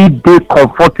go fit dey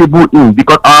comfortable in,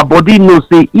 because our body know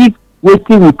say if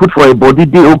wetin we put for a body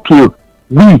dey okay,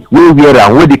 we wey wear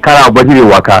am, wey dey carry our body dey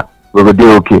waka, we go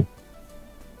dey okay.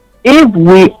 If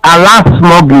we allow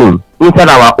smuggling inside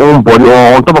our own body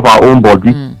or on top of our own body,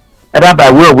 either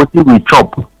by way of wetin we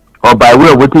chop or by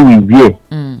way of wetin we wear,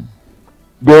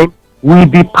 then we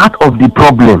be part of the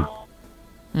problem.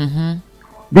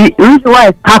 The reason why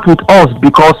it starts with us,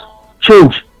 because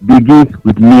change begins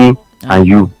with me and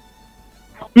you.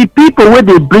 The people wey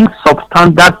dey bring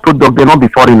substandard product, they no be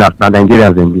foreigners, na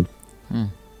Nigerians dem be.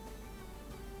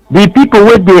 The people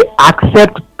wey dey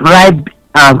accept bribe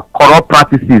and corrupt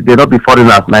practices, they no be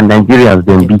foreigners, na Nigerians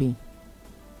dem be.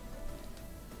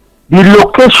 The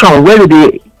location where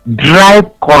they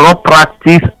drive corrupt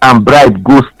practice and bribe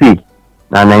go stay,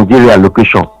 na Nigeria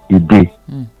location e dey.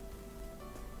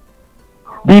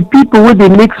 The people wey dey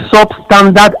make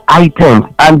substandard items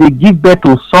and they give birth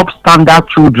to substandard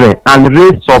children and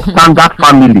raise substandard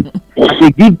family,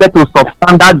 they give birth to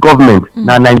substandard government,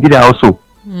 na Nigeria also.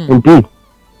 Indeed.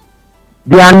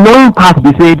 The annoying part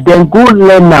be say dem go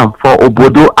learn am for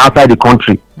obodo outside the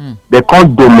country. They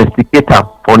can't domesticate am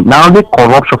for na only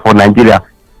corruption for Nigeria.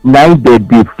 Now they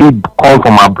fit come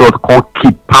from abroad, come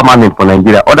keep permanent for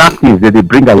Nigeria. Other things they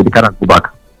bring am, they cannot go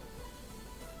back.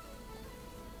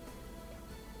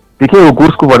 Pikin will go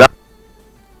school for that,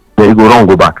 then you go wrong,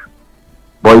 go back.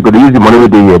 But you go use the money wey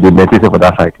dey here, they maintain for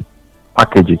that side.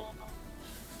 Packaging.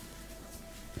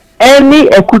 Any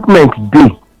equipment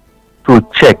dey to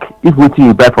check if wetin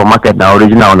you buy for market na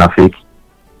original or na fake.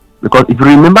 Because if you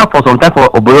remember for some time for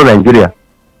obodo Nigeria,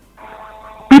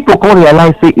 people come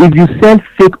realize say if you sell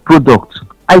fake products,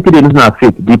 I think they know na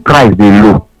fake, the price dey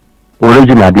low,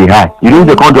 original dey high. You know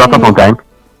they come do after some time,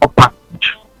 or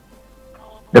package.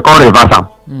 They come reverse am.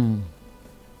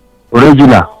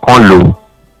 Original come low,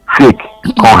 fake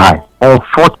come high.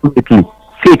 Unfortunately,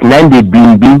 fake na dey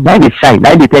bling, na dey shine,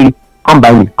 na dey tell you come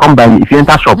buy me. If you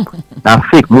enter shop, na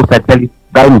fake most likely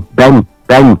tell you buy me.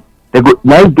 They go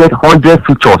now get 100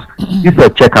 features. You say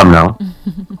check them now.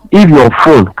 If your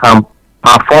phone can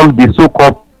perform the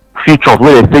so-called features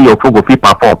where they say your phone go fit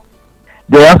perform,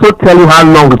 they also tell you how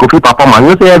long it go fit perform. And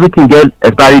you say everything get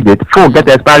expiry date. Phone get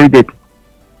expiry date.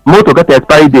 Motor get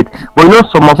expiry date. But you know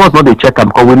some of us not they check them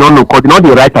because we don't know, because they not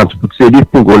the right time to say this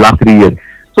thing go last 3 years.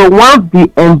 So once the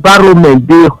environment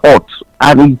dey hot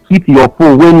and it keep your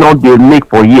phone wey not they make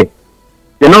for year,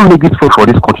 they not make this phone for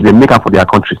this country, they make it for their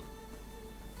country.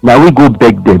 Now we go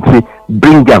beg them, say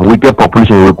bring them, we get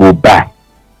population, we go buy.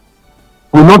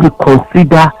 We not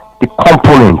consider the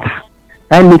components.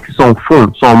 That makes some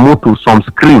phone, some motor, some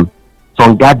screen,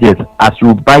 some gadgets. As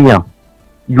you buy them,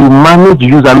 you manage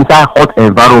use them inside hot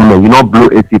environment. You not blow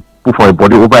AC put for a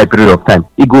body over a period of time.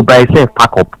 It go by itself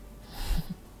pack up.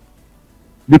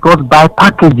 Because by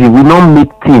packaging, we don't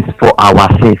make things for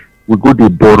ourselves. We go to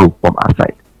borrow from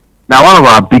outside. Now one of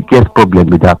our biggest problems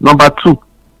with that. Number two,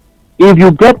 if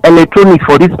you get electronics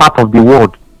for this part of the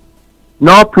world,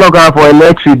 no plug out for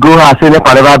electric, go and say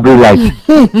never never bring light.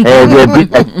 They bring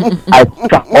I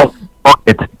switch off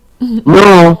pocket.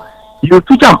 No, you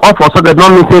switch them off for socket,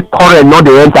 not mean say current, not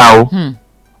the enter.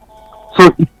 So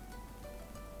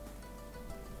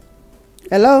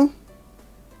hello.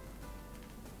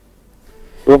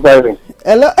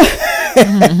 Hello.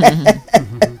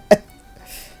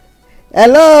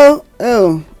 Hello.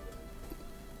 Oh.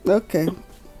 Okay.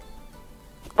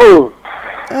 Oh.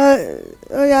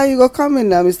 Oh yeah, you go come in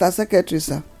now, Mr. Secretary,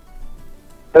 sir.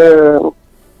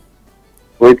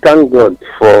 We thank God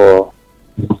for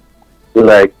we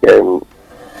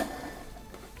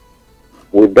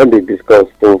done discuss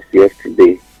things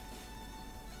yesterday.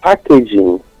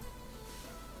 Packaging,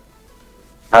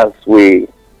 as we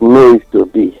know it to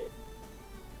be,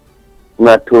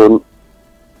 not to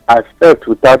accept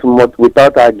without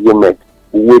argument,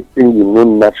 waiting you know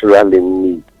naturally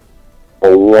need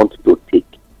or want to take.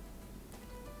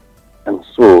 And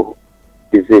so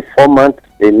it's a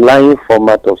lying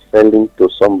format of selling to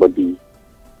somebody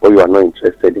what you are not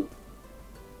interested in.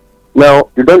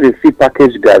 Now you don't see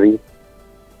package Gary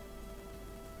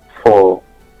for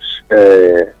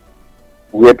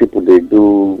where people they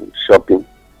do shopping.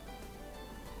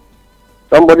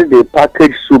 Somebody they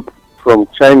package soup from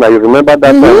China. You remember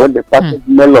that time when they package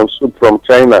melon soup from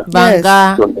China?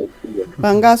 Banga.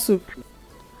 Banga soup.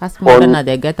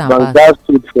 They get Banga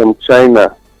soup from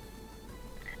China.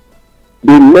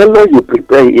 The melon you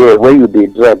prepare here when you dey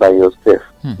dry by yourself,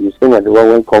 you say that the one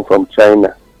when come from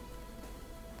China.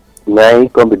 Now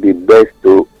it can be the best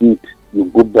to eat. You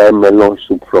go buy melon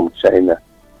soup from China.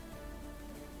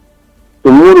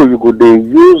 Tomorrow you go dey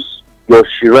use your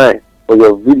shrine or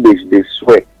your village dey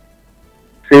swear.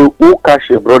 Say who catch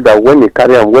your brother when they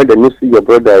carry him, when they no see your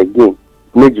brother again,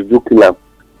 make you kill him.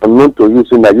 And not to you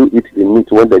say that you eat the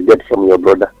meat when they get from your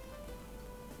brother.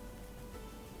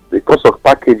 Because of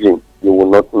packaging, you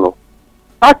will not know.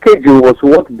 Packaging was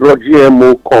what brought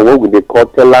GMO corn, what they call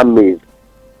teller maize,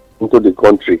 into the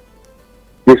country.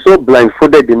 They so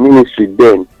blindfolded the ministry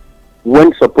then,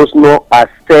 when supposed to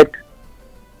accept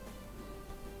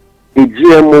a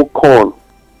GMO corn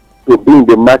to be in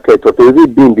the market or to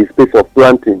even be in the space of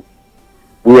planting.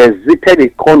 We exited a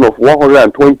corn of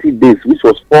 120 days, which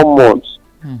was 4 months.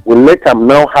 We let them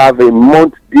now have a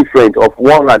month difference of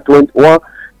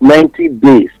 190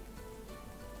 days.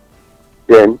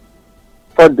 Then,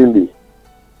 suddenly,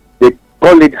 they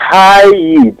call it high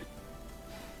yield.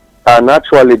 And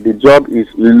actually, the job is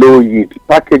low yield.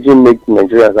 Packaging makes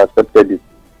Nigerians accepted it.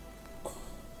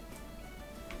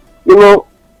 You know,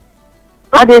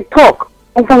 and they talk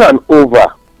over and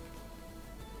over.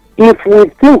 If we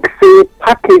think, say,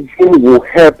 packaging will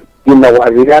help in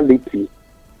our reality,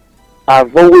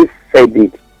 I've always said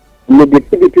it,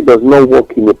 negativity does not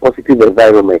work in a positive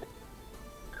environment.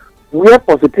 Where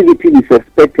positivity is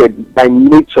expected by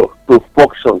nature to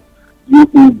function, you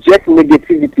inject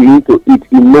negativity into it,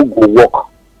 it no go work.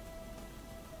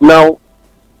 Now,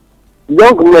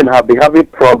 young men have been having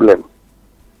problems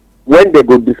when they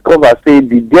go discover, say,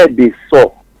 the girl they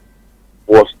saw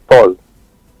was tall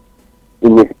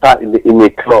in a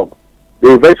club. They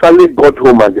eventually got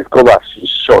home and discovered she's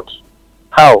short.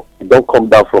 How? It don't come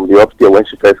down from the upstairs when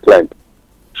she first climbed.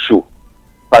 Shoe.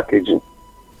 Packaging.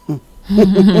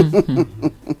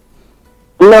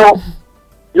 Now,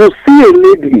 you see a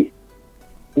lady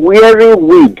wearing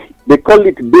wig. They call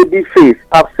it baby face.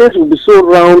 Her face will be so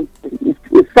round.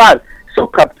 It's sad. So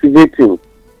captivating.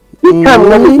 Each time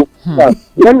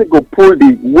when we go pull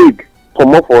the wig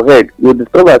come off her head, you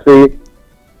discover, say,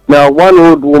 now one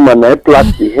old woman I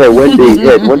plait the hair when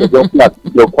they don't plait,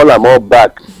 they'll call them all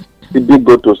back. They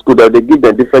go to school, they give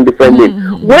them different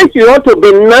names. When you want to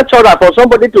be natural, for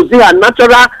somebody to see a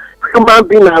natural human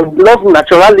being and love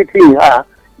naturality in her,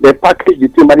 they package the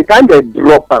thing. By the time they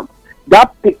drop them,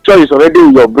 that picture is already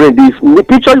in your brain. The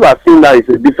picture you are seeing now is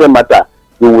a different matter.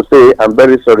 You will say, I'm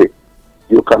very sorry.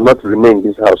 You cannot remain in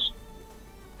this house.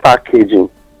 Packaging.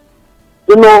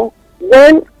 You know,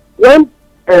 when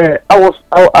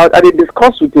I did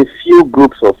discuss with a few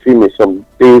groups of females some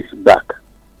days back.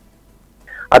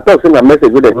 I thought sending a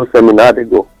message with a new seminar they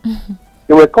go.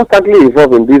 They were constantly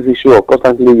involved in this issue of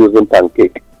constantly using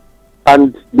pancake.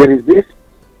 And there is this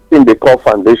thing they call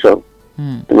foundation.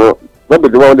 You know, not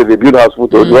the one that they build house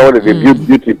food or the one that they build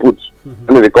beauty puts.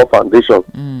 And they call foundation.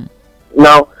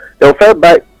 Now, they'll first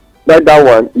buy that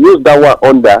one, use that one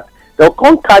under. They'll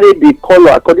come carry the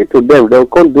color according to them. They'll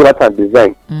come do that and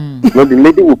design. You know, the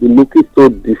lady will be looking so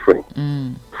different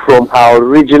from her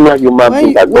original human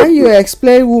being. When you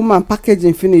explain woman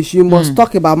packaging finish, you must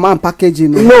talk about man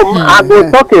packaging. No, I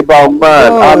will talk about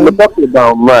man. I will talk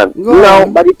about man. Now,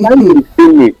 by the time you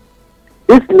finish,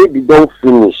 this lady don't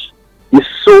finish. It's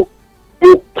so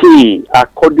okay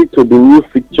according to the new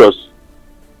features.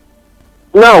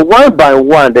 Now, one by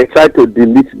one, they try to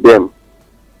delete them.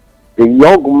 The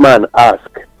young man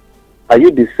asked, are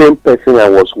you the same person I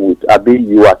was with? Abi,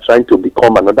 you are trying to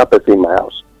become another person in my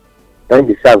house? And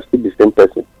he said, I'm still the same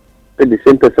person. Say, the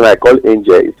same person I call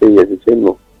Angel. He said, yes. He said,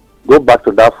 no. Go back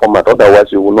to that format.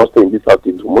 Otherwise, you will not stay in this house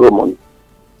till tomorrow morning.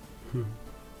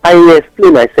 I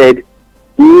explained, I said,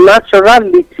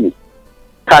 naturality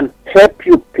can help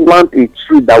you plant a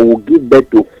tree that will give birth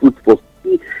to fruit for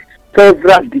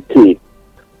several decades.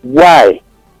 Why?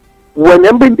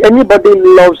 Whenever anybody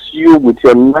loves you with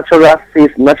your natural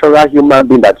face, natural human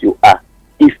being that you are,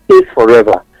 it stays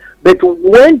forever. But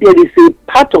when there is a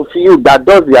part of you that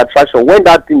does the attraction, when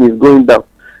that thing is going down,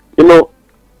 you know,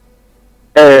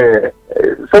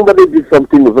 somebody did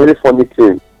something very funny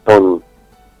thing on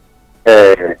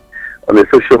the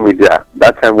social media.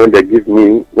 That time when they give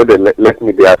me, when they let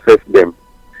me, they assess them.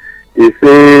 They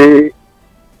say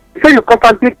you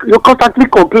constantly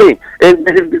complain, and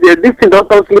this thing don't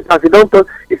turn sleep as you don't turn.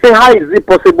 He say, how is it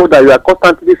possible that you are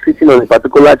constantly sitting on a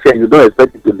particular chair and you don't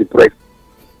expect it to depress?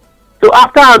 So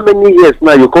after how many years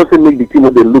now you constantly make the thing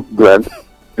they look grand?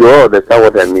 You all understand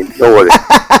what I mean? Don't worry.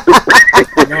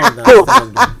 So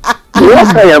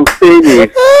what I am saying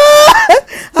is,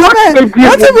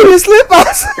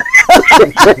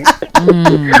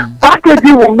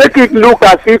 packaging will make it look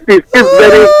as if it's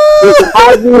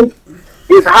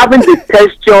having the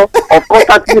texture of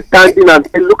constantly standing and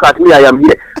saying, look at me, I am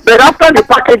here. But after the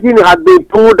packaging has been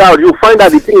pulled out, you find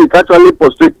that the thing is actually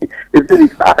prostrating.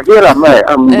 Here am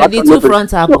I. The two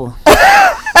front apple.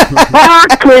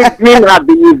 Packaging has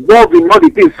been involved in all the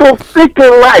things. So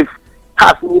faking life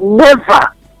has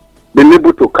never been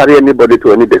able to carry anybody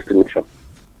to any destination.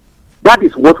 That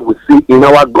is what we see in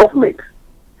our government.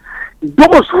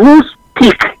 Those who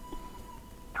speak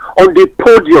on the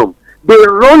podium, they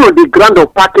run on the ground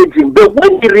of packaging, but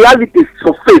when the reality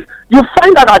surfaces, you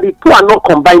find out that the two are not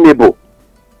combinable.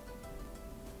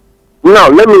 Now,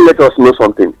 let us know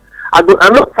something. I know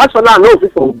if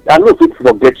it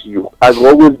forget you, I will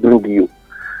always bring you.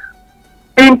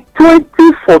 In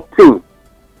 2014,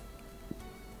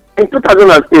 in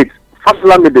 2008,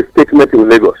 Fashola made a statement in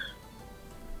Lagos.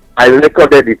 I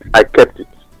recorded it, I kept it.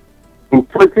 In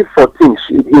 2014,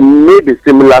 he made a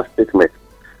similar statement.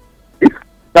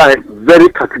 Very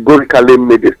categorically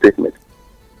made a statement.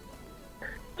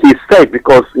 He said,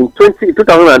 because in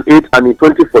 2008 and in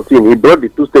 2014, he brought the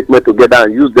two statements together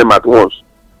and used them at once.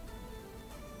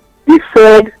 He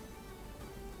said,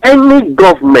 any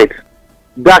government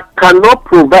that cannot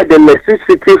provide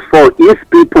electricity for its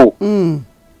people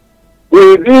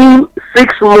within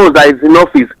 6 months that is in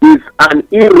office is an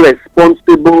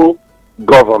irresponsible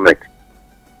government.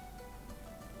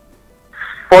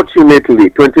 Fortunately,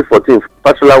 2014,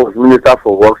 Fashola was Minister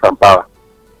for Works and Power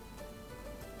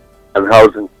and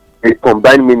Housing. A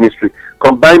combined ministry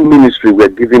were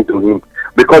given to him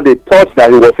because they thought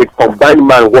that he was a combined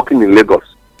man working in Lagos.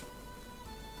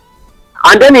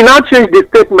 And then he now changed the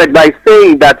statement by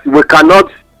saying that we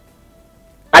cannot.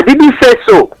 I didn't say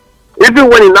so. Even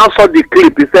when he now saw the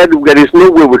clip, he said there is no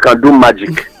way we can do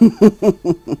magic.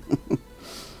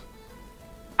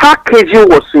 Packaging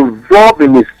was involved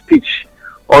in his speech,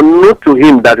 unknown to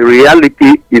him that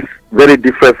reality is very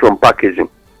different from packaging.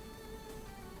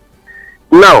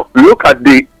 Now, look at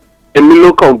the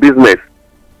Emilocon business.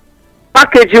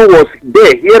 Packaging was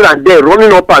there, here and there,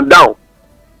 running up and down.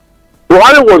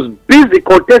 Buhari was busy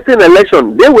contesting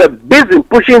election. They were busy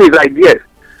pushing his ideas.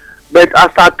 But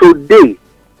as of today,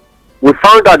 we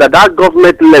found out that that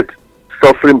government left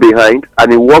suffering behind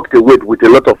and he walked away with a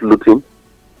lot of looting.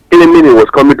 Claiming he was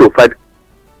coming to fight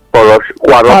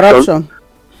corruption.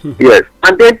 Yes.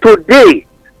 And then today,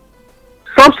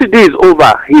 subsidy is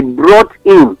over. He brought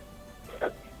in.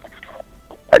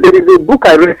 There is a book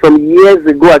I read some years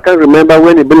ago. I can't remember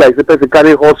when it be like the person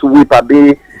carry horse whip or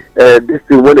be this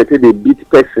thing when they say they beat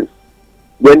person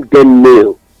when get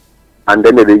nail and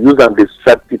then they use them to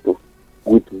strap people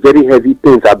with very heavy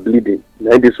pains are bleeding.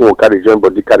 Then this one carry joint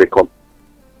body carry come.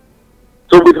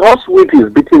 So with horse whip he's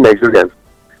beating Nigerians.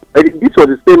 But this was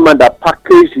the same man that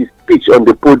packaged his speech on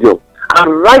the podium.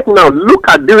 And right now, look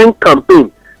at during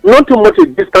campaign, not too much a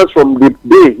distance from the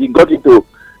day he got into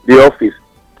the office.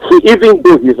 Even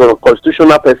though he's a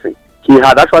constitutional person, he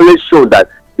had actually shown that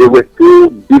there were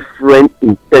two different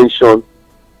intentions.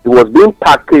 It was being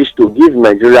packaged to give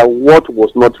Nigeria what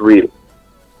was not real.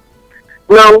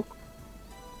 Now,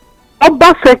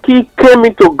 Obaseki came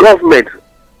into government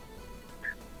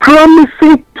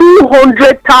promising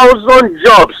 200,000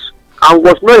 jobs and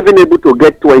was not even able to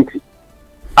get 20.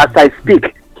 As I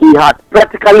speak, he had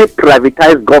practically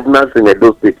privatized governance in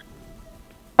Edo State.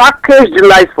 Packaged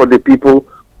lies for the people,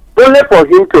 only for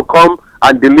him to come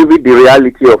and deliver the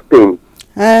reality of things.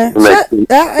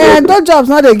 Those jobs,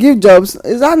 not they give jobs.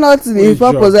 Is that not the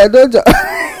purpose? Those jobs.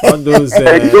 All those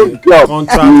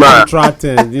contract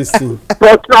this thing.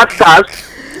 Contractors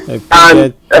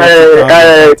and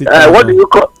what do you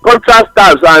call contract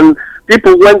staffs and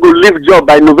people when go leave job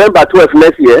by November 12th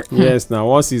next year. Yes, now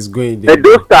once he's going there.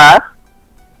 Those stars,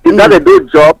 is that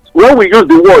those jobs? When we use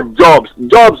the word jobs, is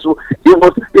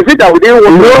it that we didn't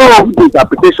want to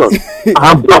interpretation?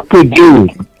 I'm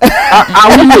packaging. I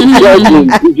want to judge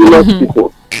indigenous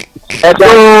people.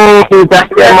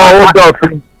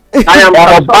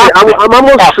 I'm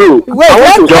almost through.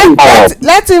 Wait,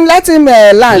 let him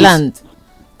land.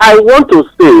 I want to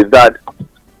say that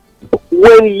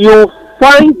when you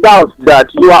find out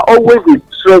that you are always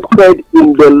interested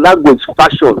in the language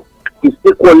fashion, is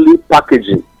equally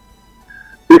packaging.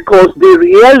 Because the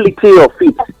reality of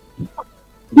it,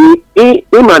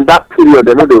 him and that period,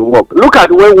 they know they work. Look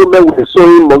at when women were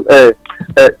sewing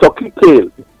turkey tail.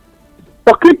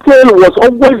 Turkey tail was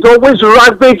always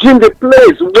ravaging the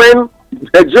place when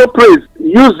Joe Praise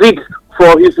used it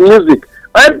for his music.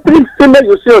 Every female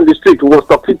you see on the street was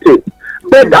turkey tail.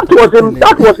 But that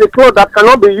was a cloth that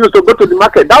cannot be used to go to the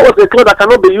market. That was a cloth that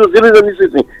cannot be used during rainy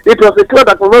season. It was a cloth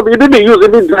that cannot be used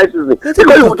even dry season.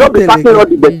 Because you would just be packing all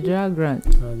the bed.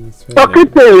 Turkey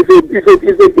tail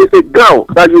is a gown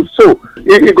that you sew.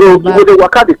 You go the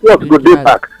waka the cloth go day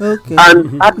back. Okay.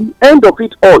 And at the end of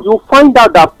it all, you find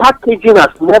out that packaging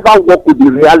has never worked with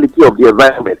the reality of the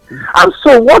environment. And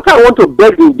so what I want to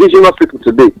beg the indigenous people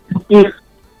today is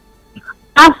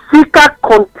Africa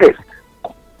context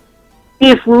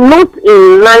is not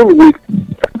in line with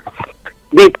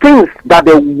the things that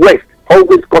the West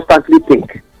always constantly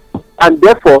think. And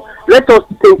therefore, let us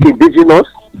think indigenous,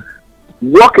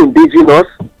 work indigenous,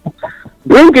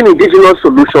 bring in indigenous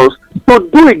solutions to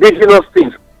do indigenous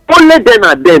things. Only then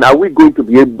and then are we going to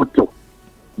be able to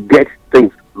get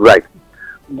things right.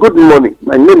 Good morning.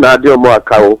 My name is Adiomo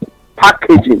Akao.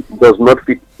 Packaging does not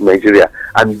fit Nigeria,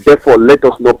 and therefore let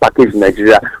us not package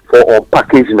Nigeria for or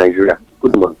package Nigeria.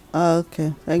 Good morning.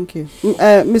 Okay, thank you,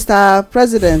 Mr.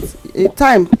 President.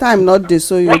 Time not this,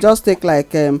 so you just take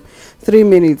like 3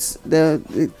 minutes. The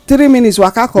 3 minutes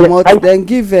waka comot, then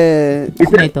give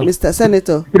Mr.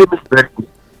 Senator. 3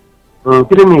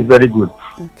 minutes very good.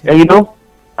 Okay. And you know,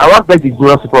 I want to beg the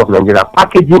general people of Nigeria.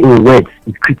 Packaging in words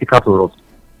is critical to us.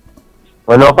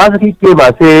 When Obaseki came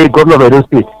and say governor of Edo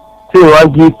State say you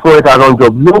want to give 4,000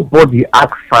 job, nobody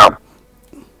asks Sam.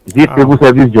 Is it civil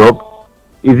service job?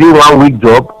 Is it 1 week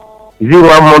job? Is it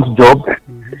 1 month job?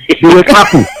 They were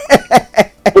happy.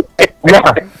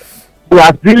 Now, they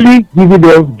are really giving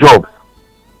them jobs.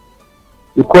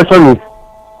 The question is,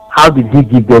 how did he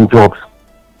give them jobs?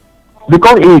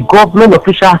 Because a government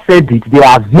official said it, they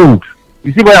assumed.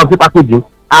 You see, when I say packaging,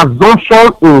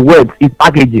 assumption in words is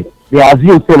packaging. They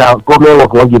assume saying our government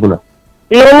work was given us.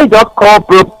 He only just call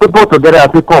people together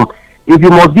and say, come, if you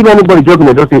must give anybody job in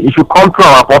the industry, it should come through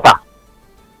our portal.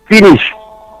 Finish.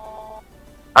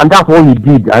 And that's what he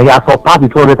did. And he has surpassed the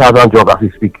 200,000 jobs as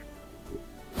we speak.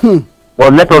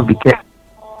 But let us be careful.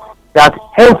 That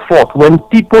henceforth, when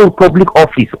people in public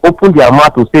office open their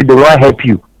mouth to say they want to help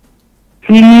you,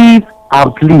 please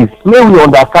and please, may we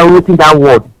understand what that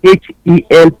word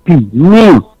HELP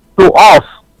means to us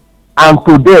and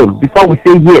to them before we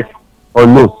say yes or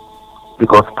no.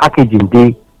 Because packaging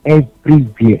day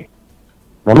everywhere.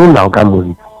 I know now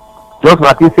can just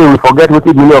Martin say we forget what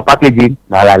the meaning of packaging.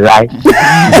 Nah, lie.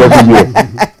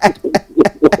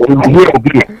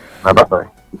 Bye.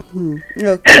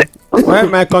 Okay. Well,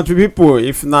 my country people,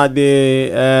 if not they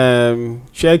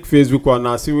check Facebook or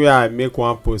now see where I make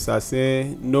one post, I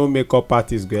say no makeup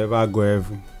artist go ever go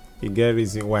heaven. You get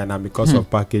reason why now because of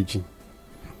packaging.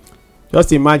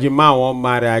 Just imagine man won't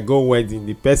marry, I go wedding,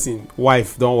 the person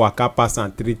wife don't waka pass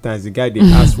and 3 times. The guy they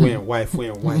ask when wife.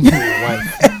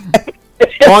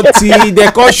 Until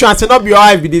they call you and say not be your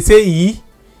wife, they say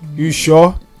you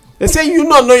sure? They say you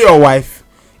not know your wife.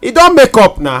 It don't make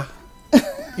up now.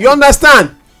 You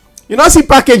understand? You know see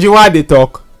packaging why they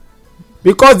talk?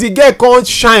 Because the guy can't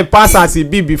shine pass as he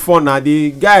be before now.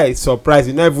 The guy is surprised,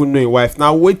 he never know his wife.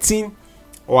 Now waiting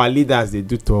our leaders they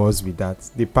do to us with that.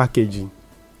 The packaging.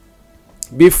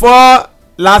 Before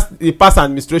the past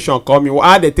administration coming,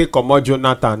 how they take comot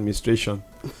Jonathan administration?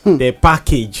 The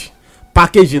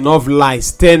packaging of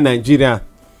lies tell Nigeria.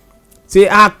 Say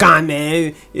how can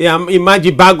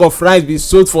imagine bag of rice be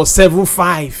sold for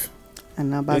 7.5?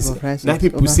 And now bag of rice. Now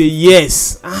people say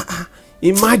yes.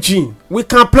 Imagine we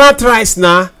can plant rice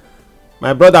now.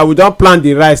 My brother, we don't plant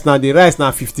the rice now. The rice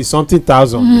now 50-something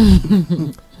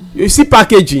thousand. You see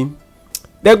packaging.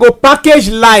 They go package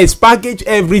lies, package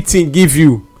everything, give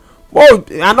you. Oh,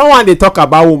 I don't want to talk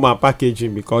about woman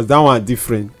packaging because that one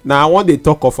different. Now I want to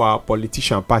talk of our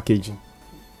politician packaging.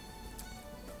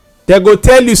 They go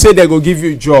tell you say they go give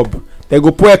you job. They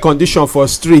go put a condition for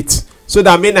street so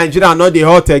that make Nigeria not the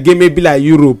hot again, maybe like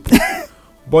Europe.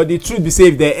 But the truth be say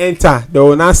if they enter, they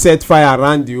will not set fire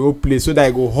around the whole place so that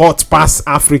it go hot past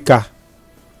Africa.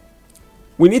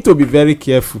 We need to be very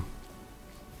careful.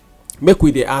 Make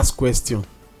we dey ask question.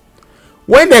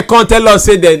 When they come tell us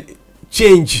say they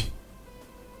change,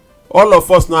 all of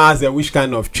us now ask them which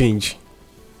kind of change.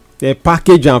 They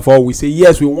package and for we say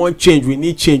yes we want change, we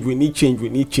need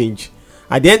change.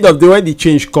 At the end of the day when the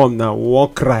change come now we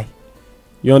won't cry.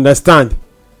 You understand?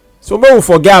 So make we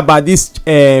forget about this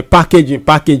packaging.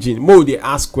 Make we dey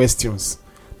ask questions.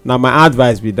 Now my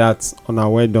advice be that una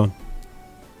well done.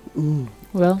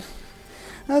 Well,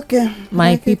 Okay.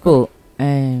 my people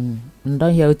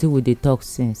don hear wetin we dey talk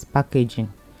since packaging.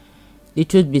 The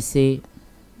truth be say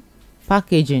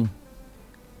packaging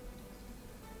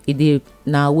e dey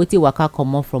na wetin waka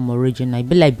comot from origin. E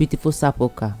be like beautiful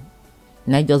sapoka.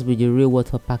 Na just be the real word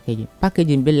for packaging.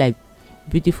 Packaging be like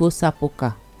beautiful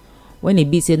sapoka. When e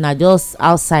be say na just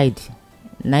outside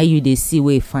na you dey see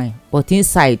wey fine, but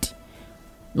inside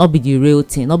no be the real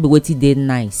thing, no be wetin dey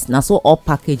nice. Na so all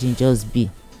packaging just be.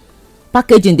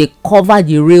 Packaging dey cover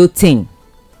the real thing.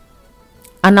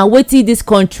 And na wetin this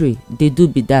country dey do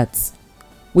be that.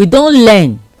 We don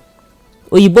learn.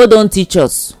 Oyibo don teach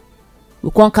us. We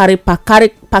come carry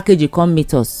packaging come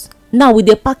meet us. Now we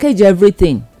dey package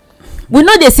everything. We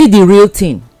no dey see the real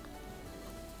thing.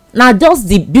 Na just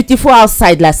the beautiful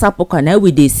outside like sapoka na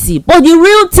we dey see, but the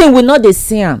real thing we no dey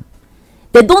see am.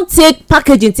 They don take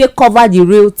packaging take cover the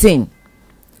real thing.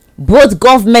 Both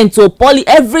government to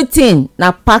everything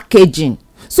na packaging.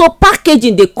 So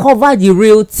packaging dey cover the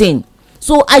real thing.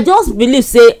 So I just believe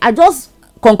say I just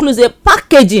conclude say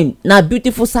packaging na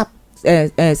beautiful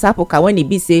sapoka when e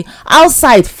be say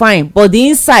outside fine but the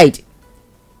inside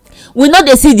we no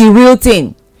dey see the real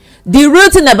thing. The real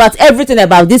thing about everything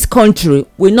about this country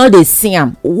we no dey see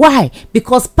am. Why?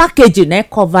 Because packaging na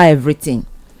cover everything.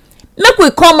 Make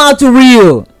we come out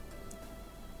real.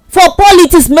 For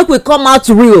politics make we come out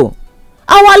real.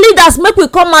 Our leaders make we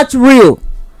come out real.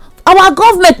 Our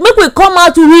government make we come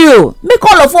out real. Make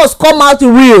all of us come out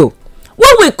real.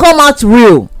 When we come out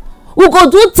real, we go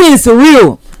do things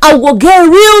real and we go get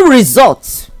real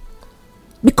results.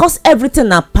 Because everything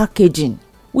na packaging,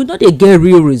 we no dey get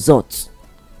real results.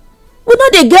 We no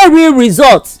dey get real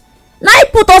results. Na e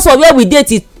put us for where we dey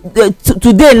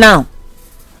today now.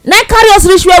 na carry us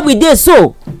reach where we dey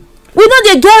so. We no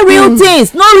dey get real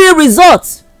things, no real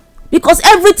results, because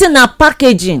everything na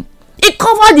packaging. E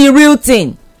cover the real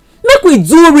thing. Make we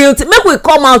do real thing, make we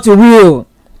come out real,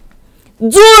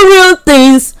 do real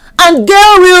things and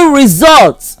get real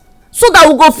results, so that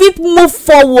we go fit move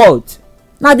forward.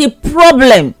 Na the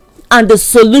problem and the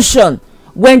solution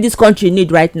when this country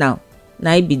need right now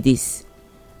na e be this.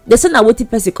 They say na wetin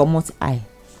person comot eye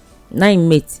na im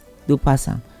mate do pass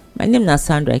am. My name na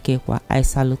Sandra Ikekwa. I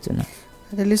salute una.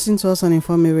 They listen to us on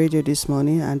Inform Me Radio this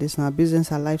morning, and this is our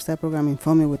business and lifestyle program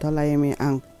Inform Me with Olayemi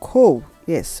and Co.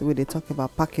 Yes, we dey talk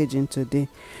about packaging today.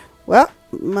 Well,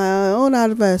 my own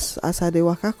advice as I dey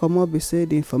waka comot be say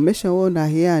the information wey una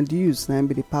hear and use na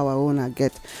be the power wey una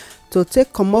get to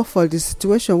take comot for the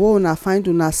situation wey una find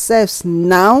una selves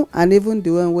now, and even the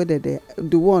one wey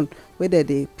dem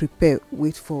dey prepare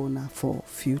wait for una for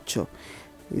future.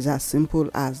 It's as simple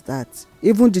as that.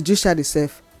 Even the judiciary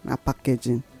itself na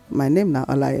packaging. My name na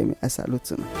Olayemi. I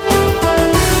salute you.